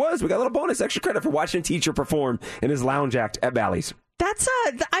 whatever it was. We got a little bonus, extra credit for watching a teacher perform in his lounge act at Bally's. That's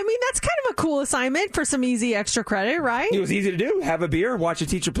kind of a cool assignment for some easy extra credit, right? It was easy to do. Have a beer, watch a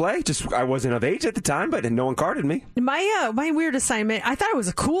teacher play. Just I wasn't of age at the time, but no one carded me. My weird assignment, I thought it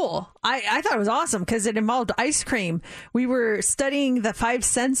was cool. I thought it was awesome because it involved ice cream. We were studying the 5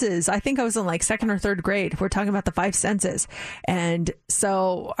 senses. I think I was in like 2nd or 3rd grade. We're talking about the 5 senses. And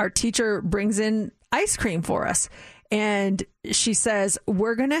so our teacher brings in ice cream for us. And she says,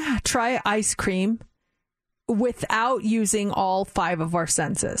 we're going to try ice cream without using all 5 of our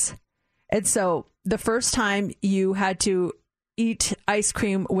senses. And so the first time you had to eat ice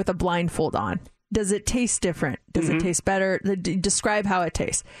cream with a blindfold on. Does it taste different? Does it taste better? Describe how it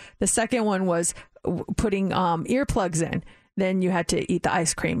tastes. The second one was putting earplugs in. Then you had to eat the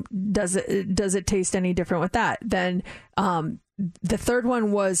ice cream. Does it taste any different with that? Then the third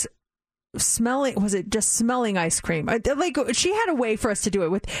one was smelling. Was it just smelling ice cream? Like she had a way for us to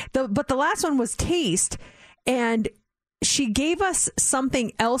do it but the last one was taste. And she gave us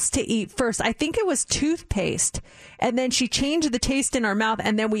something else to eat first. I think it was toothpaste. And then she changed the taste in our mouth,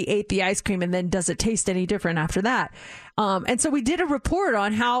 and then we ate the ice cream. And then does it taste any different after that? And so we did a report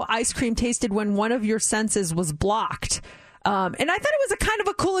on how ice cream tasted when one of your senses was blocked. And I thought it was a kind of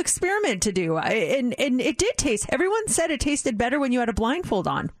a cool experiment to do. And it did taste. Everyone said it tasted better when you had a blindfold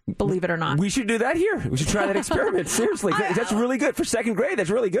on, believe it or not. We should do that here. We should try that experiment. Seriously. That's really good. For 2nd grade, that's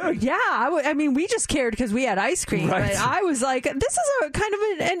really good. Yeah. I mean, we just cared because we had ice cream. Right. But I was like, this is a kind of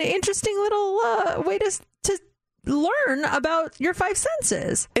an interesting little way to learn about your 5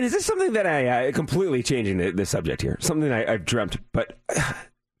 senses. And is this something that I completely changing the subject here? Something I've dreamt. But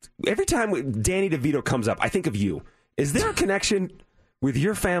every time Danny DeVito comes up, I think of you. Is there a connection with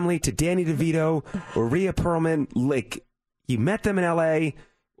your family to Danny DeVito or Rhea Perlman? Like, you met them in L.A.,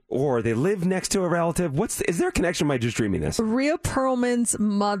 or they live next to a relative. Is there a connection? Am I just dreaming this? Rhea Perlman's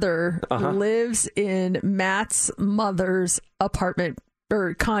mother lives in Matt's mother's apartment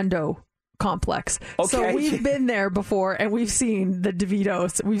or condo complex. Okay. So we've been there before, and we've seen the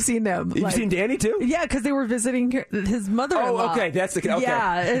DeVitos. We've seen them. You've seen Danny too? Yeah, because they were visiting his mother-in-law. Oh, okay. That's the okay.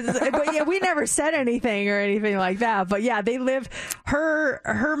 Yeah, but yeah, we never said anything or anything like that. But yeah, they live.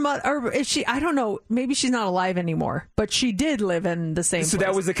 Her mother, or is she? I don't know. Maybe she's not alive anymore, but she did live in the same. So place.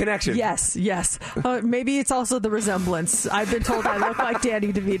 that was the connection. Yes. Maybe it's also the resemblance. I've been told I look like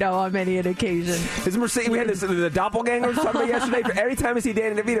Danny DeVito on many an occasion. Is Mercedes? We had the doppelganger talking about yesterday. Every time I see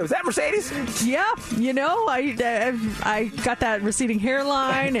Danny DeVito, is that Mercedes? Yeah, I got that receding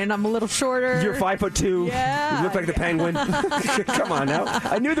hairline, and I'm a little shorter. You're 5'2". Yeah, you look like the Penguin. Come on now.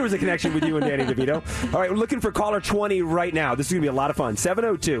 I knew there was a connection with you and Danny DeVito. All right, we're looking for caller 20 right now. This is going to be a lot of fun.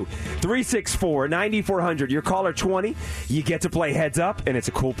 702-364-9400. You're caller 20. You get to play Heads Up, and it's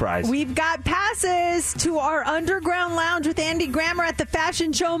a cool prize. We've got passes to our Underground Lounge with Andy Grammer at the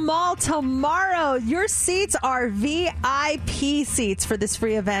Fashion Show Mall tomorrow. Your seats are VIP seats for this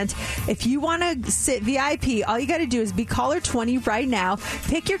free event. If you want to sit VIP, all you got to do is be caller 20 right now.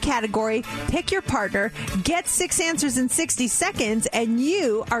 Pick your category, pick your partner, get 6 answers in 60 seconds, and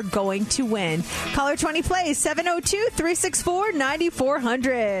you are going to win. Caller 20 plays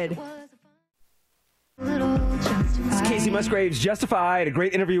 702-364-9400. It's Casey Musgraves, Justified. A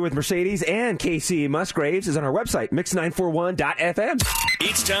great interview with Mercedes, and Casey Musgraves is on our website, mix941.fm.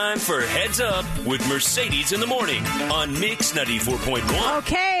 It's time for Heads Up with Mercedes in the morning on Mix 94.1.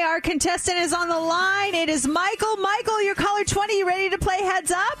 Okay, our contestant is on the line. It is Michael. Michael, you're caller 20. You ready to play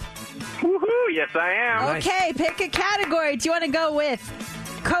Heads Up? Woohoo! Yes, I am. Okay, pick a category. Do you want to go with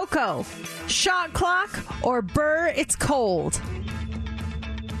Coco, Shot Clock, or Burr It's Cold?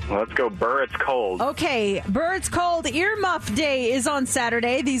 Let's go Burr It's Cold. Okay, Burr It's Cold. Earmuff Day is on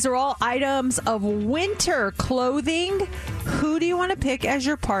Saturday. These are all items of winter clothing. Who do you want to pick as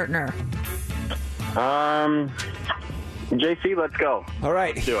your partner? JC, let's go. All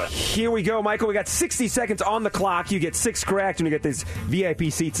right. Let's do it. Here we go, Michael. We got 60 seconds on the clock. You get 6 correct, and you get these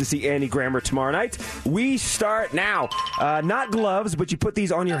VIP seats to see Andy Grammer tomorrow night. We start now. Not gloves, but you put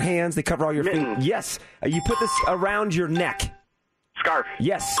these on your hands. They cover all your feet. Yes. You put this around your neck. Scarf.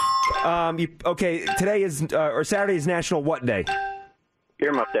 Yes. Okay, today is, or Saturday is National what day?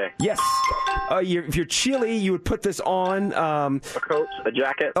 Earmuff Day. Yes. If you're chilly, you would put this on. A coat, a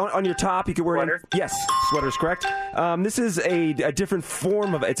jacket. On your top, you could wear sweater. Yes, sweater is correct. This is a different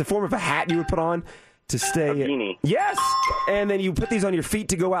form of, it's a form of a hat you would put on to stay. A beanie. Yes. And then you put these on your feet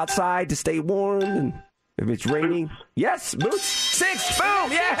to go outside to stay warm. And if it's raining. Boots. Yes, boots. 6.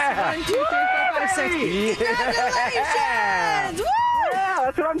 Boom. Yeah. 1, 2, 3, 4, 5, 6. Congratulations. Woo! Yeah,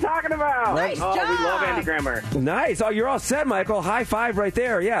 that's what I'm talking about. Nice job. We love Andy Grammer. Nice. Oh, you're all set, Michael. High five right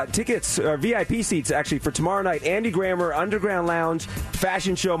there. Yeah, tickets, VIP seats, actually, for tomorrow night. Andy Grammer, Underground Lounge,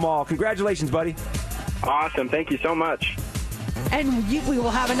 Fashion Show Mall. Congratulations, buddy. Awesome. Thank you so much. And we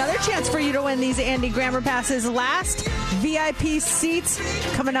will have another chance for you to win these Andy Grammer passes. Last VIP seats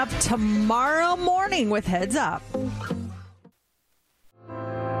coming up tomorrow morning with Heads Up.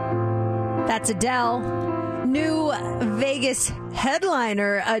 That's Adele. New Vegas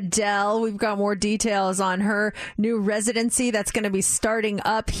headliner Adele. We've got more details on her new residency that's going to be starting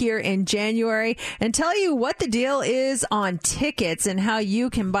up here in January, and tell you what the deal is on tickets and how you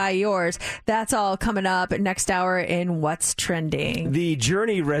can buy yours. That's all coming up next hour in What's Trending. The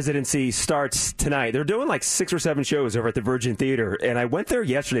Journey residency starts tonight. They're doing like 6 or 7 shows over at the Virgin Theater, and I went there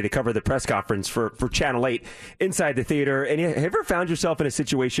yesterday to cover the press conference for Channel 8 inside the theater. And have you ever found yourself in a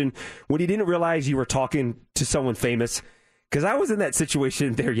situation when you didn't realize you were talking to someone famous? Because I was in that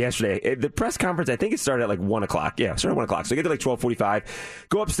situation there yesterday. The press conference, I think it started at like 1 o'clock. Yeah, it started at 1 o'clock. So I get to like 12:45.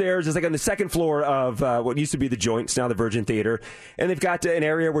 Go upstairs. It's like on the second floor of what used to be the Joints, now the Virgin Theater. And they've got an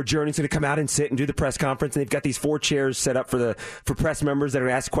area where Journey's going to come out and sit and do the press conference. And they've got these 4 chairs set up for press members that are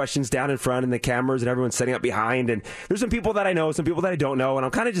going to ask questions down in front, and the cameras and everyone's setting up behind. And there's some people that I know, some people that I don't know. And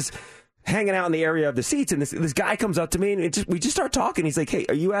I'm kind of just hanging out in the area of the seats, and this guy comes up to me, and we just start talking. He's like, "Hey,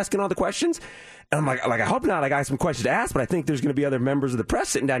 are you asking all the questions?" And I'm like, I hope not. I got some questions to ask, but I think there's going to be other members of the press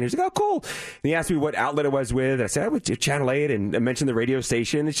sitting down here. He's like, "Oh, cool." And he asked me what outlet it was with. And I said, "I went to Channel 8," and I mentioned the radio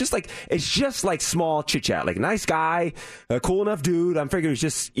station. It's just like small chit chat. Like, nice guy, a cool enough dude. I'm figuring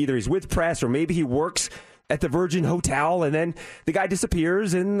he's with press, or maybe he works at the Virgin Hotel. And then the guy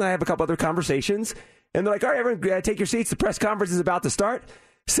disappears, and I have a couple other conversations. And they're like, "All right, everyone, take your seats. The press conference is about to start.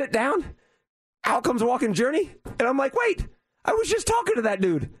 Sit down." Out comes walking Journey, and I'm like, wait, I was just talking to that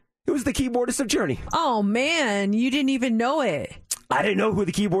dude. It was the keyboardist of Journey. Oh, man, you didn't even know it. I didn't know who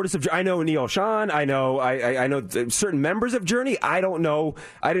the keyboardist of Journey. I know Neil Sean. I know certain members of Journey. I didn't know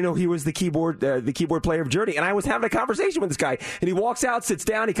he was the keyboard player of Journey. And I was having a conversation with this guy, and he walks out, sits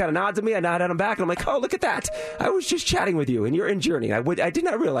down, he kind of nods at me. I nod at him back, and I'm like, oh, look at that! I was just chatting with you, and you're in Journey. I did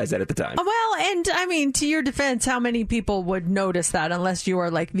not realize that at the time. Well, and I mean, to your defense, how many people would notice that unless you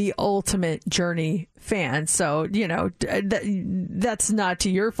are like the ultimate Journey fan? So, that's not to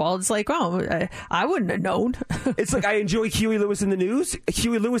your fault. It's like, oh, I wouldn't have known. It's like I enjoy Huey Lewis in the News.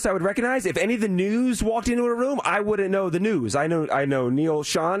 Huey Lewis I would recognize. If any of the News walked into a room, I wouldn't know the News. I know Neil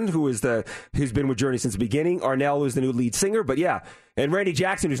Sean, who's been with Journey since the beginning. Arnell is the new lead singer, but yeah. And Randy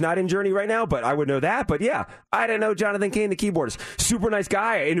Jackson, who's not in Journey right now, but I would know that. But yeah, I didn't know Jonathan Cain, the keyboardist. Super nice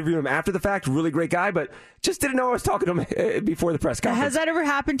guy. I interviewed him after the fact. Really great guy, but just didn't know I was talking to him before the press conference. Has that ever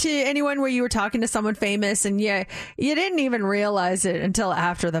happened to anyone where you were talking to someone famous and you didn't even realize it until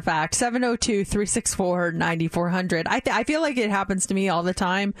after the fact? 702-364-9400. I feel like it happens to me all the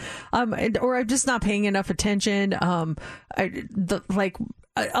time, or I'm just not paying enough attention.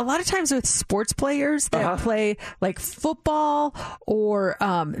 A lot of times with sports players that play like football or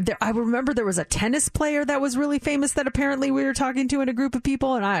I remember there was a tennis player that was really famous that apparently we were talking to in a group of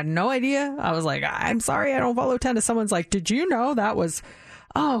people, and I had no idea. I was like, I'm sorry, I don't follow tennis. Someone's like, did you know that was...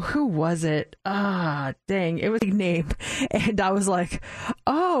 Oh, who was it? Dang. It was a name. And I was like,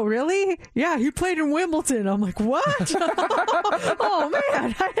 oh, really? Yeah, he played in Wimbledon. I'm like, what? Oh,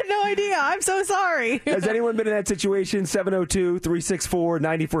 man. I had no idea. I'm so sorry. Has anyone been in that situation?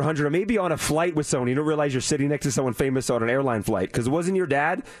 702-364-9400. Or maybe on a flight with someone. You don't realize you're sitting next to someone famous on an airline flight. Because it wasn't your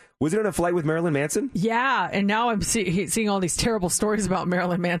dad. Was it on a flight with Marilyn Manson? Yeah, and now I'm seeing all these terrible stories about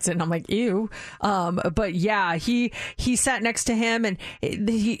Marilyn Manson. I'm like, ew. But yeah, he sat next to him, and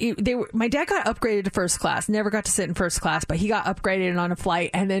my dad got upgraded to first class. Never got to sit in first class, but he got upgraded on a flight,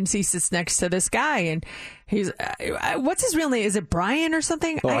 and then he sits next to this guy, and he's what's his real name? Is it Brian or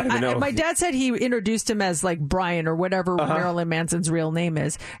something? Oh, I don't even know. My dad said he introduced him as like Brian or whatever Marilyn Manson's real name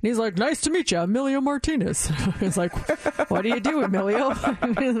is, and he's like, "Nice to meet you, Emilio Martinez." He's like, "What do you do, Emilio?"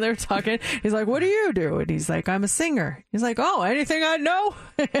 And they're talking. He's like, "What do you do?" And he's like, "I'm a singer." He's like, "Oh, anything I know?"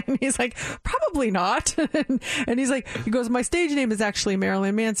 And he's like, "Probably not." And he's like, he goes, "My stage name is actually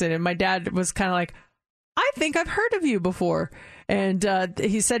Marilyn Manson." And my dad was kind of like, "I think I've heard of you before." And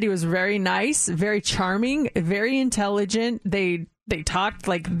he said he was very nice, very charming, very intelligent. They talked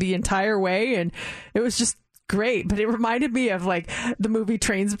like the entire way, and it was just great. But it reminded me of like the movie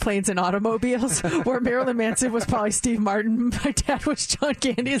Trains, Planes, and Automobiles, where Marilyn Manson was probably Steve Martin. My dad was John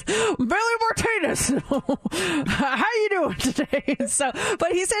Candy. Marilyn Martinez, how you doing today? And so,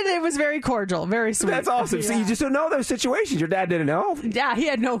 but he said it was very cordial, very sweet. That's awesome. Yeah. So you just don't know those situations. Your dad didn't know? Yeah, he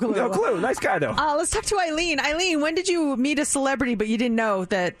had no clue. No clue. Nice guy, though. Let's talk to Eileen. Eileen, when did you meet a celebrity, but you didn't know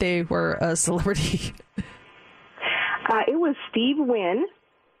that they were a celebrity? It was Steve Wynn.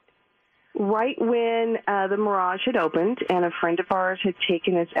 Right when the Mirage had opened, and a friend of ours had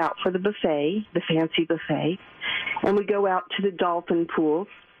taken us out for the buffet, the fancy buffet, and we go out to the dolphin pool,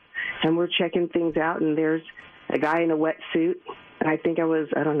 and we're checking things out, and there's a guy in a wetsuit, and I think I was,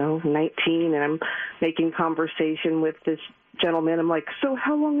 19, and I'm making conversation with this gentleman. I'm like, "So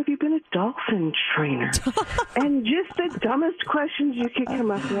how long have you been a dolphin trainer?" And just the dumbest questions you could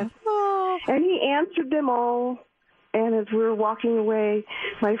come up with. And he answered them all. And as we were walking away,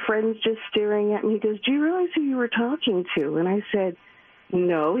 my friend's just staring at me. He goes, "Do you realize who you were talking to?" And I said,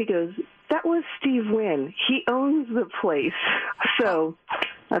 "No." He goes, "That was Steve Wynn. He owns the place." So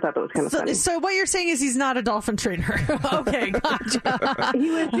I thought that was kind of funny. So what you're saying is he's not a dolphin trainer. Okay, gotcha. He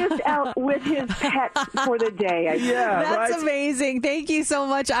was just out with his pets for the day. That's amazing. Thank you so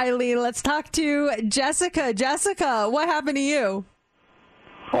much, Eileen. Let's talk to Jessica. Jessica, what happened to you?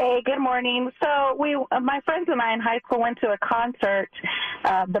 Hey, good morning. So my friends and I in high school went to a concert,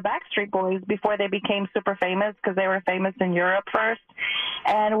 the Backstreet Boys, before they became super famous, because they were famous in Europe first.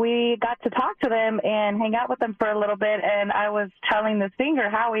 And we got to talk to them and hang out with them for a little bit. And I was telling the singer,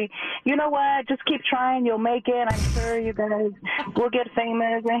 Howie, "You know what? Just keep trying. You'll make it. I'm sure you guys will get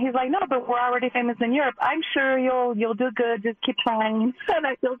famous." And he's like, "No, but we're already famous in Europe. I'm sure you'll do good. Just keep trying." And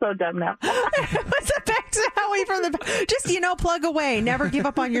I feel so dumb now. What's that back to Howie from the just plug away. Never give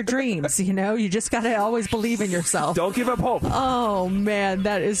up on your dreams. You just got to always believe in yourself. Don't give up hope. Oh man,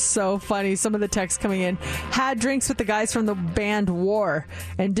 that is so funny. Some of the texts coming in. Had drinks with the guys from the band War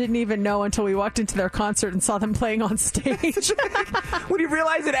and didn't even know until we walked into their concert and saw them playing on stage. When you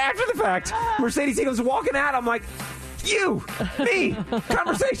realize it after the fact, Mercedes Eagles walking out, I'm like, You, me,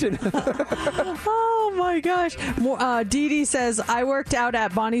 conversation. Oh my gosh. Dee Dee says, I worked out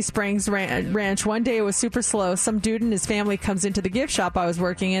at Bonnie Springs Ranch. One day it was super slow. Some dude and his family comes into the gift shop I was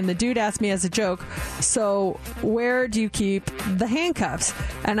working in. The dude asked me as a joke, so where do you keep the handcuffs?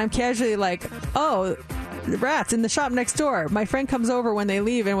 And I'm casually like, oh, rats in the shop next door. My friend comes over when they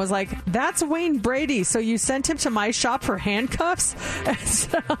leave and was like, that's Wayne Brady, so you sent him to my shop for handcuffs? And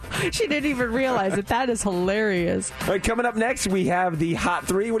so she didn't even realize it. That is hilarious. All right, coming up next, we have the Hot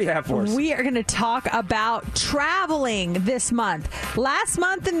 3. What do you have for us? We are going to talk about traveling this month. Last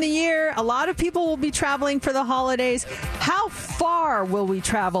month in the year, a lot of people will be traveling for the holidays. How far will we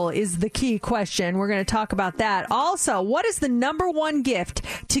travel is the key question. We're going to talk about that. Also, what is the number one gift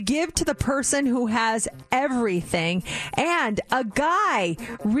to give to the person who has everything? And a guy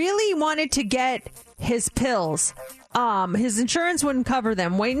really wanted to get his pills. His insurance wouldn't cover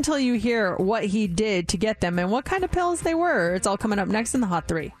them. Wait until you hear what he did to get them and what kind of pills they were. It's all coming up next in the Hot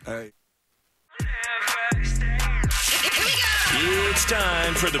 3. It's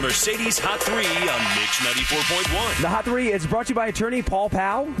time for the Mercedes Hot 3 on Mix 94.1. The Hot 3 is brought to you by attorney Paul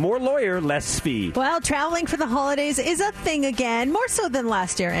Powell. More lawyer, less fee. Well, traveling for the holidays is a thing again, more so than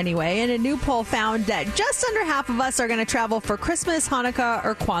last year anyway. And a new poll found that just under half of us are going to travel for Christmas, Hanukkah,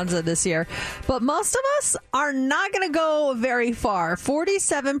 or Kwanzaa this year. But most of us are not going to go very far.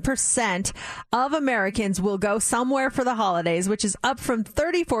 47% of Americans will go somewhere for the holidays, which is up from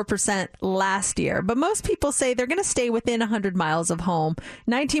 34% last year. But most people say they're going to stay within 100 miles of home.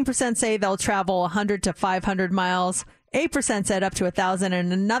 19% say they'll travel 100 to 500 miles. 8% said up to 1,000,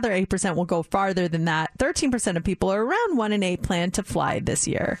 and another 8% will go farther than that. 13% of people are around 1 in 8 plan to fly this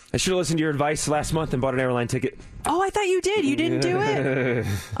year. I should have listened to your advice last month and bought an airline ticket. Oh, I thought you did. You didn't do it?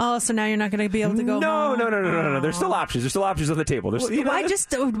 Oh, so now you're not going to be able to go home? No. There's still options. There's still options on the table. There's, why not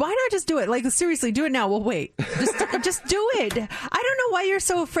just do it? Like, seriously, do it now. We'll wait. Just do it. I don't know why you're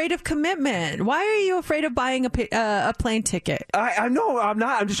so afraid of commitment. Why are you afraid of buying a plane ticket? I'm not.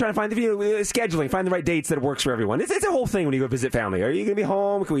 I'm just trying to find the scheduling, find the right dates that works for everyone. It's a whole thing when you go visit family. Are you going to be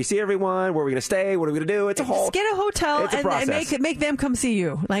home? Can we see everyone? Where are we going to stay? What are we going to do? It's a whole. Just get a hotel and make them come see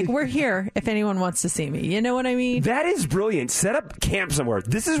you. Like, we're here if anyone wants to see me. You know what I mean? That is brilliant. Set up camp somewhere.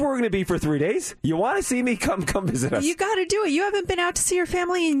 This is where we're going to be for 3 days. You want to see me? Come visit us. You got to do it. You haven't been out to see your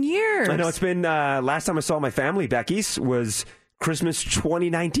family in years. I know. It's been last time I saw my family back east was Christmas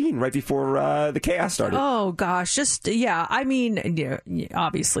 2019, right before the chaos started. Oh, gosh. I mean,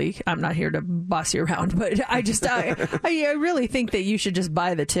 obviously, I'm not here to boss you around, but I really think that you should just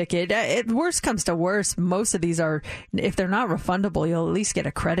buy the ticket. Worst comes to worst, most of these are, if they're not refundable, you'll at least get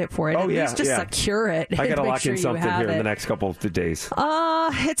a credit for it. At least just secure it. I got to lock sure in something here in the next couple of days.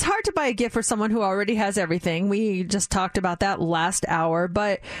 It's hard to buy a gift for someone who already has everything. We just talked about that last hour,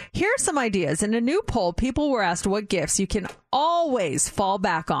 but here are some ideas. In a new poll, people were asked what gifts you can always fall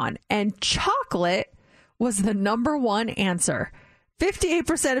back on, and chocolate was the number one answer.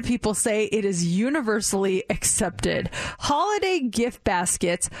 58% of people say it is universally accepted. Holiday gift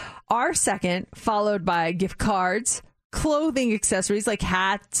baskets are second, followed by gift cards, clothing accessories like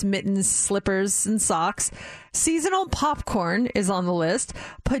hats, mittens, slippers, and socks. Seasonal popcorn is on the list.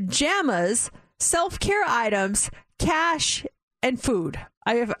 Pajamas, self-care items, cash, and food.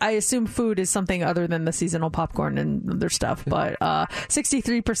 I assume food is something other than the seasonal popcorn and other stuff, but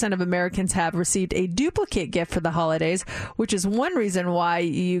 63% of Americans have received a duplicate gift for the holidays, which is one reason why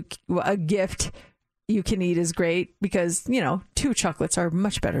a gift you can eat is great, because, 2 chocolates are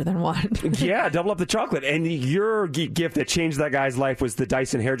much better than 1. Yeah, double up the chocolate. And your gift that changed that guy's life was the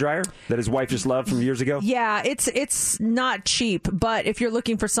Dyson hairdryer that his wife just loved from years ago? Yeah, it's not cheap, but if you're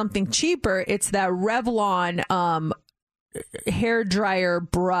looking for something cheaper, it's that Revlon hair dryer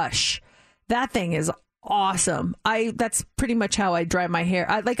brush. That thing is awesome. That's pretty much how I dry my hair.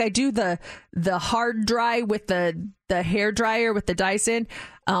 I do the hard dry with the hair dryer with the Dyson.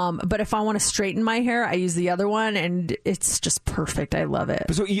 But if I want to straighten my hair, I use the other one, and it's just perfect. I love it.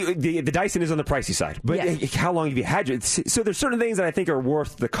 So the Dyson is on the pricey side, but how long have you had it? So there's certain things that I think are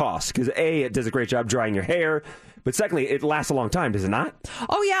worth the cost, because A, it does a great job drying your hair. But secondly, it lasts a long time, does it not?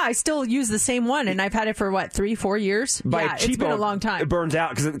 Oh, yeah. I still use the same one, and I've had it for, 3-4 years? It's been a long time. It burns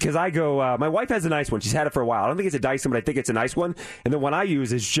out, because I go, my wife has a nice one. She's had it for a while. I don't think it's a Dyson, but I think it's a nice one. And the one I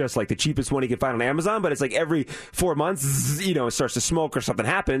use is just like the cheapest one you can find on Amazon, but it's like every 4 months, it starts to smoke or something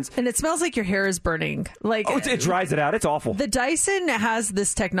happens. And it smells like your hair is burning. Like it dries it out. It's awful. The Dyson has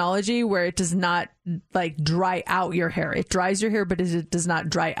this technology where it does not dry out your hair. It dries your hair, but it does not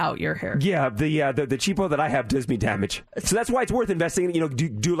dry out your hair. Yeah, the cheapo that I have does me damage. So that's why it's worth investing in.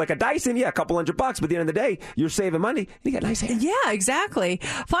 Do like a Dyson, a couple $100, but at the end of the day, you're saving money. You got nice hair. Yeah, exactly.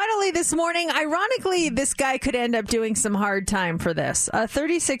 Finally, this morning, ironically, this guy could end up doing some hard time for this. A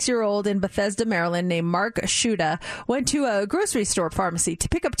 36-year-old in Bethesda, Maryland, named Mark Shuda went to a grocery store pharmacy to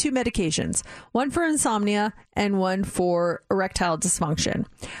pick up 2 medications, one for insomnia and one for erectile dysfunction.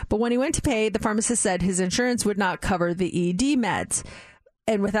 But when he went to pay, the pharmacist said his insurance would not cover the ED meds.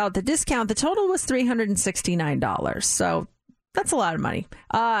 And without the discount, the total was $369. So that's a lot of money.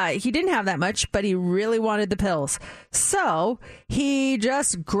 He didn't have that much, but he really wanted the pills. So he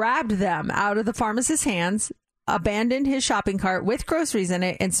just grabbed them out of the pharmacist's hands, abandoned his shopping cart with groceries in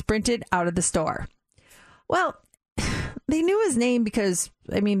it, and sprinted out of the store. Well, they knew his name because,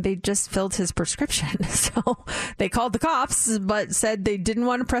 they just filled his prescription. So they called the cops, but said they didn't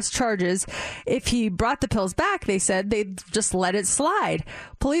want to press charges. If he brought the pills back, they said they'd just let it slide.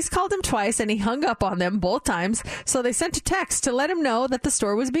 Police called him twice, and he hung up on them both times. So they sent a text to let him know that the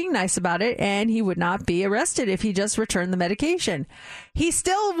store was being nice about it, and he would not be arrested if he just returned the medication. He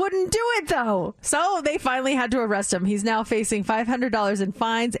still wouldn't do it, though. So they finally had to arrest him. He's now facing $500 in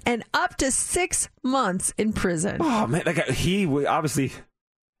fines and up to 6 months in prison. Oh, man, that guy, he obviously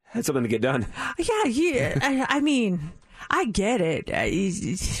had something to get done. Yeah, I get it.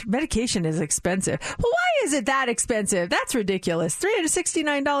 Medication is expensive. Well, why is it that expensive? That's ridiculous.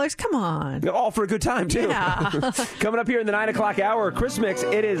 $369. Come on. All for a good time, too. Yeah. Coming up here in the 9 o'clock hour, Chris Mix,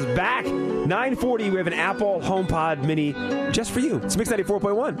 it is back. 9:40, we have an Apple HomePod Mini just for you. It's Mix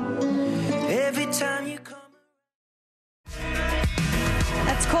 94.1. Every time you come.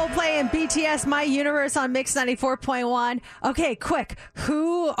 That's Coldplay and BTS, My Universe on Mix 94.1. Okay, quick.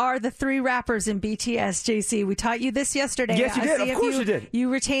 Who are the 3 rappers in BTS, JC? We taught you this yesterday. Yes, you did. Of course you did.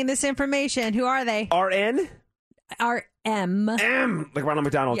 You retain this information. Who are they? RN? RM. M. Like Ronald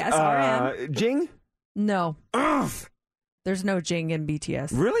McDonald. Yes, RM. Jing? No. Ugh. There's no Jing in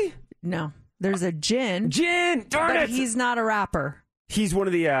BTS. Really? No. There's a Jin. Jin! Darn but it! He's not a rapper. He's one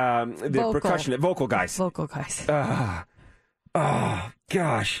of the percussion vocal guys. Vocal guys. Oh,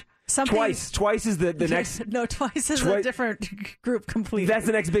 gosh. Something... Twice is the next... No, Twice is a different group completely. That's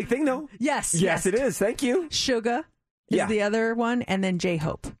the next big thing, though? Yes. Yes, it is. Thank you. Suga is the other one, and then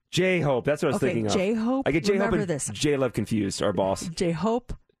J-Hope. J-Hope. That's what I was thinking of. J-Hope. I get J-Hope and this. J-Love confused, our boss.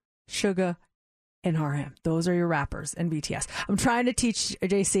 J-Hope, Suga, and RM. Those are your rappers and BTS. I'm trying to teach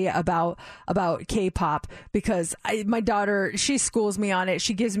JC about K-pop because my daughter, she schools me on it.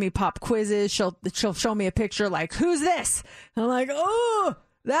 She gives me pop quizzes. She'll show me a picture like, who's this? And I'm like, oh,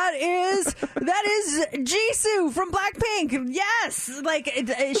 that is Jisoo from Blackpink. Yes, like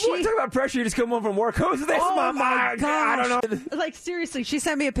she talk about pressure. You just come home from work. Who's this? Oh my gosh! I don't know. Like seriously, she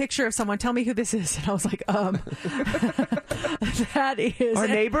sent me a picture of someone. Tell me who this is, and I was like, that is our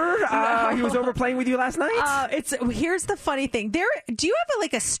neighbor. He was over playing with you last night. Here's the funny thing. Do you have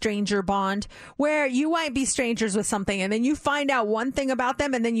a stranger bond where you might be strangers with something, and then you find out one thing about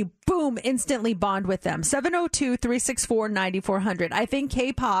them, and then you boom instantly bond with them? 702-364-9400. I think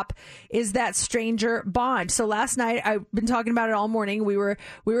K-pop is that stranger bond. So last night, I've been talking about it all morning. We were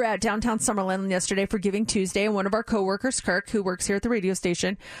at downtown Summerlin yesterday for Giving Tuesday, and one of our coworkers, Kirk, who works here at the radio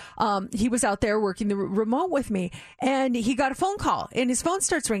station, he was out there working the remote with me, and he got a phone call, and his phone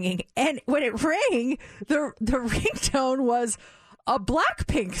starts ringing, and when it rang, the ringtone was a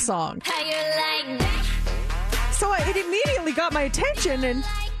Blackpink song. How you like that? So it immediately got my attention, and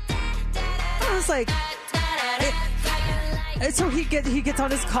I was like, so he gets on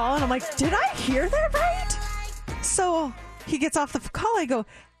his call, and I'm like, did I hear that right? So he gets off the call. I go,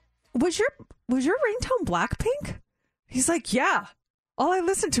 was your ringtone Blackpink? He's like, yeah. All I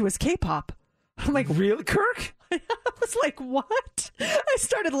listen to is K-pop. I'm like, really, Kirk? I was like, what? I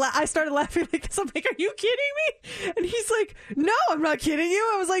started laughing like this. I'm like, are you kidding me? And he's like, no, I'm not kidding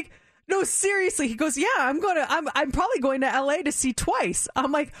you. I was like, no, seriously. He goes, yeah, I'm probably going to LA to see Twice.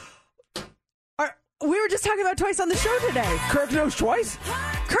 I'm like, we were just talking about Twice on the show today. Kirk knows Twice?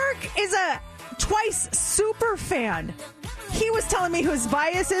 Kirk is a Twice super fan. He was telling me who his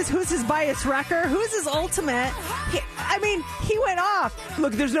bias is, who's his bias wrecker, who's his ultimate. He went off.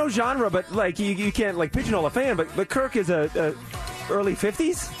 Look, there's no genre, but like you can't like pigeonhole a fan. But Kirk is a early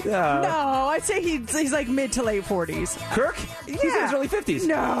 50s. No, I'd say he's like mid to late 40s. Kirk? Yeah. He's in his early 50s.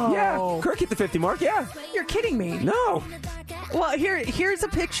 No. Yeah, Kirk hit the 50 mark. Yeah. You're kidding me. No. Well, here's a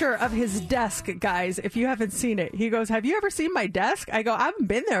picture of his desk, guys. If you haven't seen it, he goes, "Have you ever seen my desk?" I go, "I haven't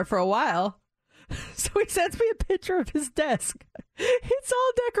been there for a while." So he sends me a picture of his desk. It's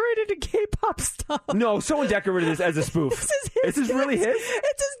all decorated in K-pop stuff. No, someone decorated this as a spoof. This is really his?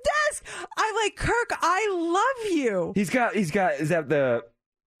 It's his desk. I'm like, Kirk, I love you. He's got, is that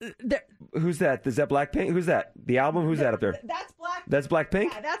who's that? Is that Blackpink? Who's that? The album? Who's that up there? That's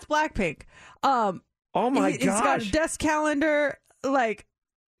Blackpink? Yeah, that's Blackpink. Oh my gosh. He's got a desk calendar. Like,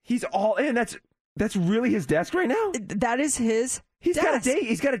 he's all in. That's really his desk right now? That is his He's desk.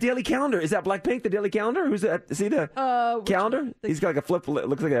 He's got a daily calendar. Is that Blackpink, the daily calendar? Who's that? See the calendar? He's got like a flip,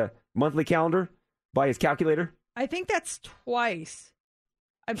 looks like a monthly calendar by his calculator. I think that's twice.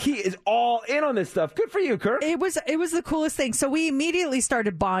 He is all in on this stuff. Good for you, Kirk. It was the coolest thing. So we immediately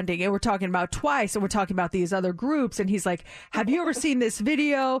started bonding, and we're talking about Twice, and we're talking about these other groups. And he's like, "Have you ever seen this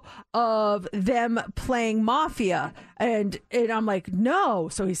video of them playing Mafia?" And I'm like, "No."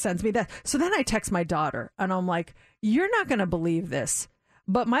 So he sends me that. So then I text my daughter, and I'm like, "You're not going to believe this,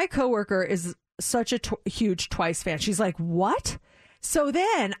 but my coworker is such a huge Twice fan." She's like, "What?" So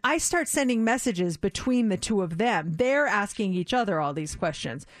then I start sending messages between the two of them. They're asking each other all these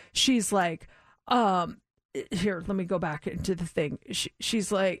questions. She's like, here, let me go back into the thing. She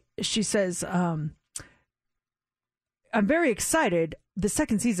says, I'm very excited. The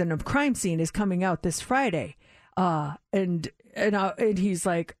second season of Crime Scene is coming out this Friday. And he's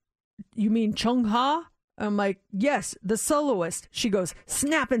like, "You mean Chung Ha?" I'm like, "Yes, the soloist." She goes,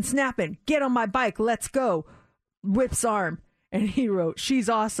 snapping, "Get on my bike. Let's go." Whips arm. And he wrote, "She's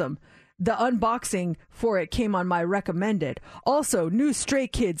awesome. The unboxing for it came on my recommended. Also, new Stray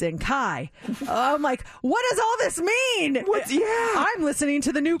Kids and Kai." I'm like, what does all this mean? Yeah. I'm listening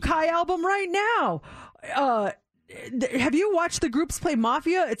to the new Kai album right now. Have you watched the groups play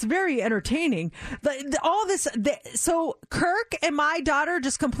Mafia? It's very entertaining. All this. So Kirk and my daughter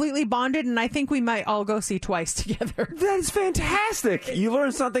just completely bonded, and I think we might all go see Twice together. That is fantastic. You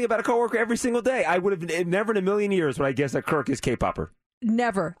learn something about a coworker every single day. I would have never in a million years would I guess that Kirk is K-popper.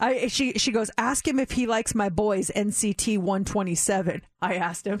 Never. She goes, "Ask him if he likes my boys, NCT 127. I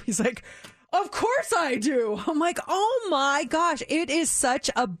asked him. He's like, "Of course I do." I'm like, oh my gosh, it is such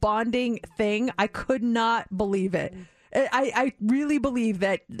a bonding thing. I could not believe it. I really believe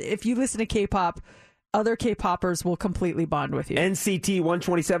that if you listen to K-pop, other K-poppers will completely bond with you. NCT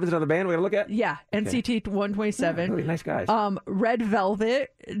 127 is another band we're going to look at? Yeah, okay. NCT 127. Yeah, really nice guys. Red Velvet,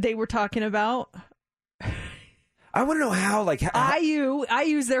 they were talking about. I want to know how,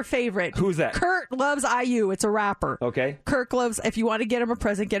 IU's their favorite. Who's that? Kurt loves IU. It's a rapper. Okay. Kirk loves, if you want to get him a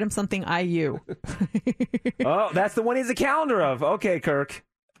present, get him something IU. Oh, that's the one he's a calendar of. Okay, Kirk.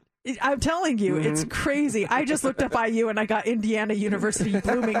 I'm telling you, it's crazy. I just looked up IU and I got Indiana University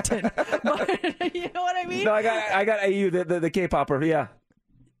Bloomington. But, you know what I mean? No, I got IU, the K-popper, yeah.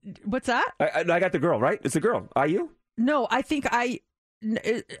 What's that? I got the girl, right? It's the girl. IU? No, I think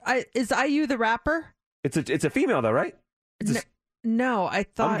is IU the rapper? It's a female though, right? No, I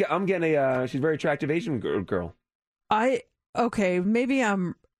thought I'm getting a she's a very attractive Asian girl. Okay, maybe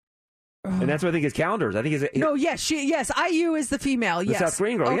I'm. And that's what I think his calendars. I think his. No, yes, IU is the female. The Yes, South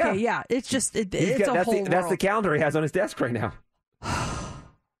Korean girl. Okay, yeah. It's just it's that's a whole. That's the calendar he has on his desk right now.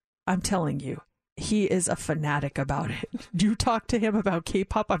 I'm telling you, he is a fanatic about it. Do you talk to him about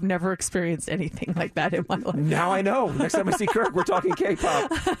K-pop? I've never experienced anything like that in my life. Now I know. Next time I see Kirk, we're talking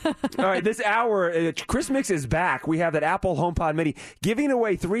K-pop. All right, this hour, Chris Mix is back. We have that Apple HomePod Mini giving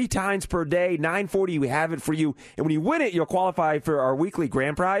away 3 times per day. 9:40, we have it for you. And when you win it, you'll qualify for our weekly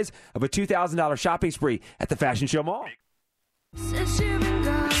grand prize of a $2,000 shopping spree at the Fashion Show Mall.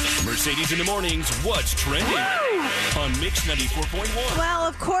 Mercedes in the mornings, what's trending on Mix 94.1? Well,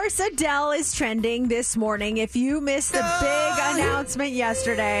 of course, Adele is trending this morning. If you missed the big announcement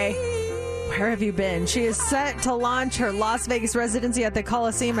yesterday, where have you been? She is set to launch her Las Vegas residency at the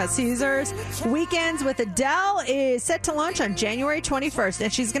Coliseum at Caesars. Weekends with Adele is set to launch on January 21st,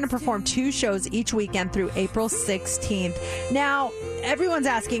 and she's going to perform 2 shows each weekend through April 16th. Now, everyone's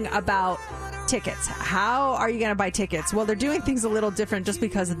asking about tickets. How are you going to buy tickets? Well, they're doing things a little different just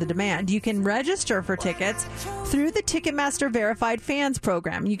because of the demand. You can register for tickets through the Ticketmaster Verified Fans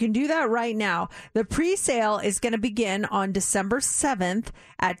program. You can do that right now. The pre-sale is going to begin on December 7th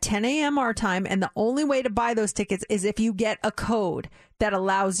at 10 a.m. our time, and the only way to buy those tickets is if you get a code that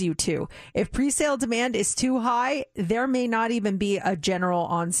allows you to. If pre-sale demand is too high, there may not even be a general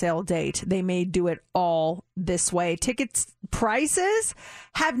on-sale date. They may do it all this way. Tickets prices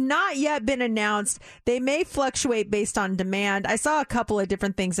have not yet been announced. They may fluctuate based on demand. I saw a couple of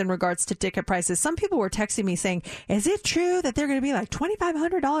different things in regards to ticket prices. Some people were texting me saying, is it true that they're going to be like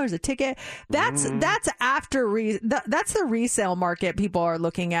 $2,500 a ticket? That's after that's the resale market people are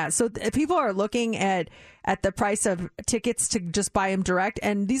looking at. So if people are looking at at the price of tickets to just buy them direct.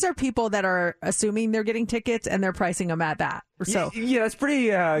 And these are people that are assuming they're getting tickets and they're pricing them at that. So yeah, that's pretty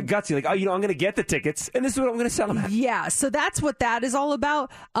gutsy. Like, oh, I'm going to get the tickets, and this is what I'm going to sell them at. Yeah, so that's what that is all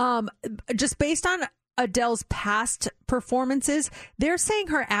about. Just based on Adele's past performances, they're saying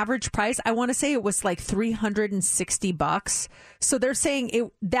her average price, I want to say it was like $360. So they're saying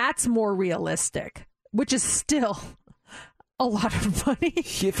that's more realistic, which is still a lot of money.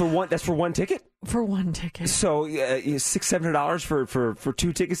 Yeah, that's for one ticket? For one ticket. So $600-700 for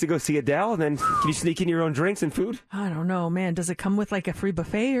 2 tickets to go see Adele, and then can you sneak in your own drinks and food? I don't know, man. Does it come with like a free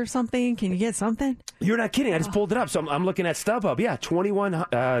buffet or something? Can you get something? You're not kidding. I just pulled it up. So I'm looking at StubHub. Yeah,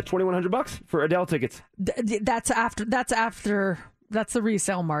 $2,100 for Adele tickets. That's the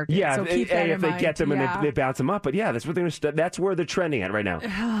resale market. Yeah, so keep that in if they mind. get them and they bounce them up. But yeah, that's where they're trending at right now.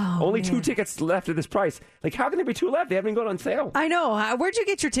 Only 2 tickets left at this price. Like, how can there be 2 left? They haven't even gone on sale. I know. Where'd you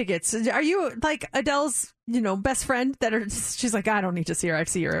get your tickets? Are you like Adele's, best friend she's like, I don't need to see her. I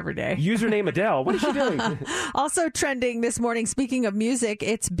see her every day. Username Adele. What is she doing? Also trending this morning, speaking of music,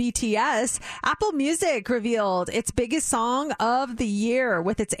 it's BTS. Apple Music revealed its biggest song of the year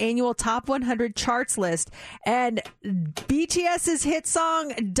with its annual top 100 charts list. And BTS's hit song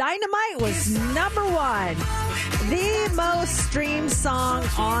Dynamite was number 1. The most streamed song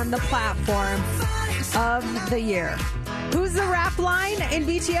on the platform of the year. Who's the rap line in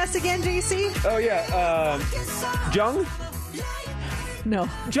BTS again, JC? Oh, yeah. Jung? No.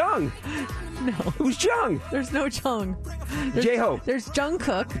 Jung? No. Who's Jung? There's no Jung. J-Hope. There's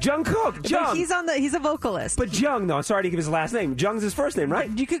Jungkook. Jungkook. Jung. But he's a vocalist. But Jung, though. I'm sorry to give his last name. Jung's his first name, right?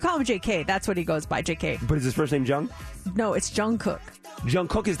 You could call him JK. That's what he goes by, JK. But is his first name Jung? No, it's Jungkook.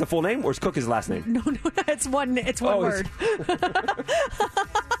 Jungkook is the full name, or is Cook his last name? No, it's one word.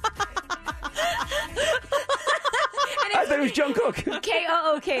 I thought it was Jungkook.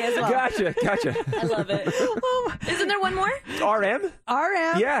 K-O-O-K as well. Gotcha. I love it. Isn't there one more? RM?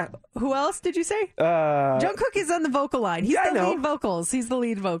 Yeah. Who else did you say? Jungkook is on the vocal line. He's the lead vocals. He's the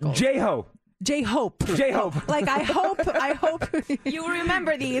lead vocal. J-Ho. J-Hope. Like, I hope you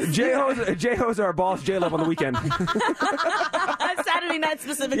remember these. J-Ho's our boss, J-Love on the weekend. Saturday night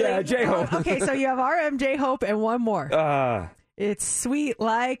specifically. Yeah, J-Ho. Okay, so you have RM, J-Hope, and one more. It's sweet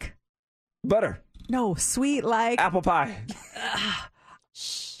like... butter. No, sweet like... apple pie.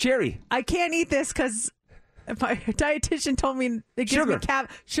 Cherry. I can't eat this because my dietitian told me it gives me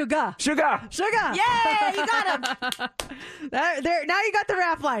sugar. Yeah, you got him. Now you got the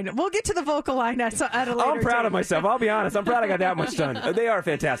rap line. We'll get to the vocal line at a later I'm proud date. of myself. I'll be honest. I'm proud I got that much done. They are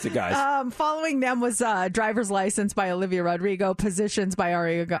fantastic guys. Following them was Driver's License by Olivia Rodrigo. Positions by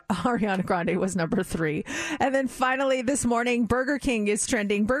Ariana Grande was number 3. And then finally this morning, Burger King is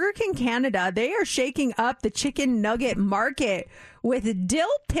trending. Burger King Canada, they are shaking up the chicken nugget market with dill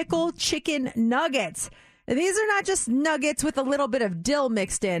pickle chicken nuggets. These are not just nuggets with a little bit of dill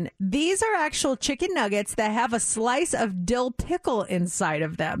mixed in. These are actual chicken nuggets that have a slice of dill pickle inside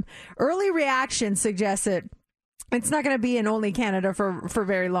of them. Early reaction suggests that it's not going to be in only Canada for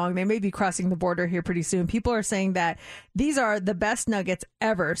very long. They may be crossing the border here pretty soon. People are saying that these are the best nuggets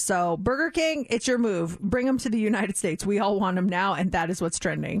ever. So Burger King, it's your move. Bring them to the United States. We all want them now, and that is what's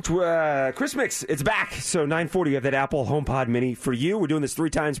trending. Chris Mix, it's back. So 9:40, you have that Apple HomePod Mini for you. We're doing this 3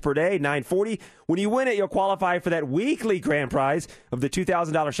 times per day, 9:40. When you win it, you'll qualify for that weekly grand prize of the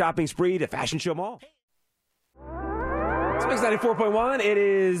 $2,000 shopping spree to Fashion Show Mall. It's Mix 94.1. It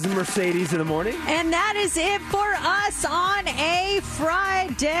is Mercedes in the morning. And that is it for us on a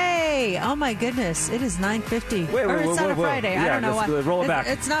Friday. Oh, my goodness. It is 9:50. It's not a Friday. Yeah, I don't know why. Roll it back.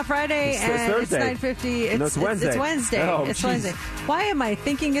 It's not Friday, It's and Thursday. it's 9:50. No, it's Wednesday. It's Wednesday. Oh, it's geez. Wednesday. Why am I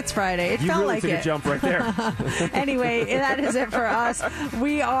thinking it's Friday? It You felt really like took it. a jump right there. Anyway, that is it for us.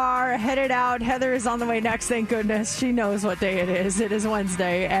 We are headed out. Heather is on the way next. Thank goodness. She knows what day it is. It is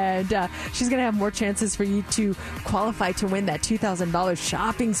Wednesday, and she's going to have more chances for you to qualify to win that $2,000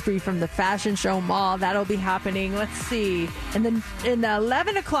 shopping spree from the Fashion Show Mall. That'll be happening, let's see, in the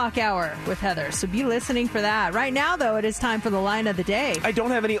 11 o'clock hour with Heather. So be listening for that. Right now, though, it is time for the line of the day. I don't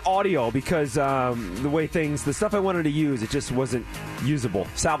have any audio because the stuff I wanted to use, it just wasn't usable,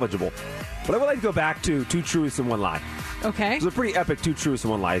 salvageable. But I would like to go back to 2 truths and 1 lie. Okay. It's a pretty epic 2 truths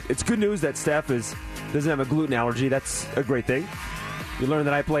and 1 lie. It's good news that Steph doesn't have a gluten allergy. That's a great thing. You learned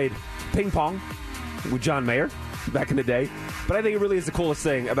that I played ping pong with John Mayer back in the day. But I think it really is the coolest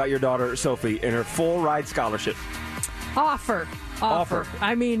thing about your daughter, Sophie, and her full ride scholarship. Offer.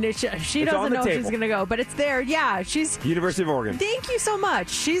 I mean, she doesn't know if she's going to go, but it's there. Yeah, she's University of Oregon. Thank you so much.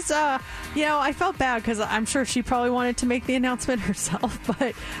 She's I felt bad because I'm sure she probably wanted to make the announcement herself,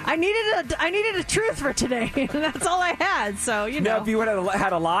 but I needed a truth for today, and that's all I had. So Now, if you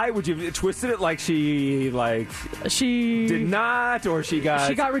had a lie, would you have twisted it like she did not, or she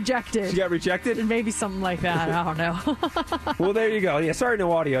got rejected? She got rejected? Maybe something like that. I don't know. Well, there you go. Yeah, sorry,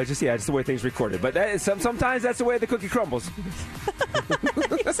 no audio. Just the way things recorded. But sometimes that's the way the cookie crumbles.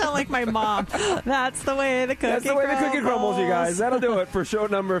 You sound like my mom. That's the way the cookie crumbles. That's the way the cookie crumbles, you guys. That'll do it for show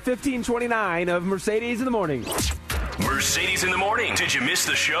number 1529 of Mercedes in the Morning. Mercedes in the Morning. Did you miss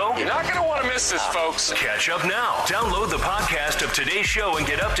the show? You're not going to want to miss this, folks. Catch up now. Download the podcast of today's show and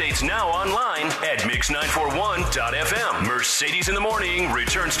get updates now online at mix941.fm. Mercedes in the Morning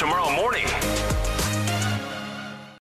returns tomorrow morning.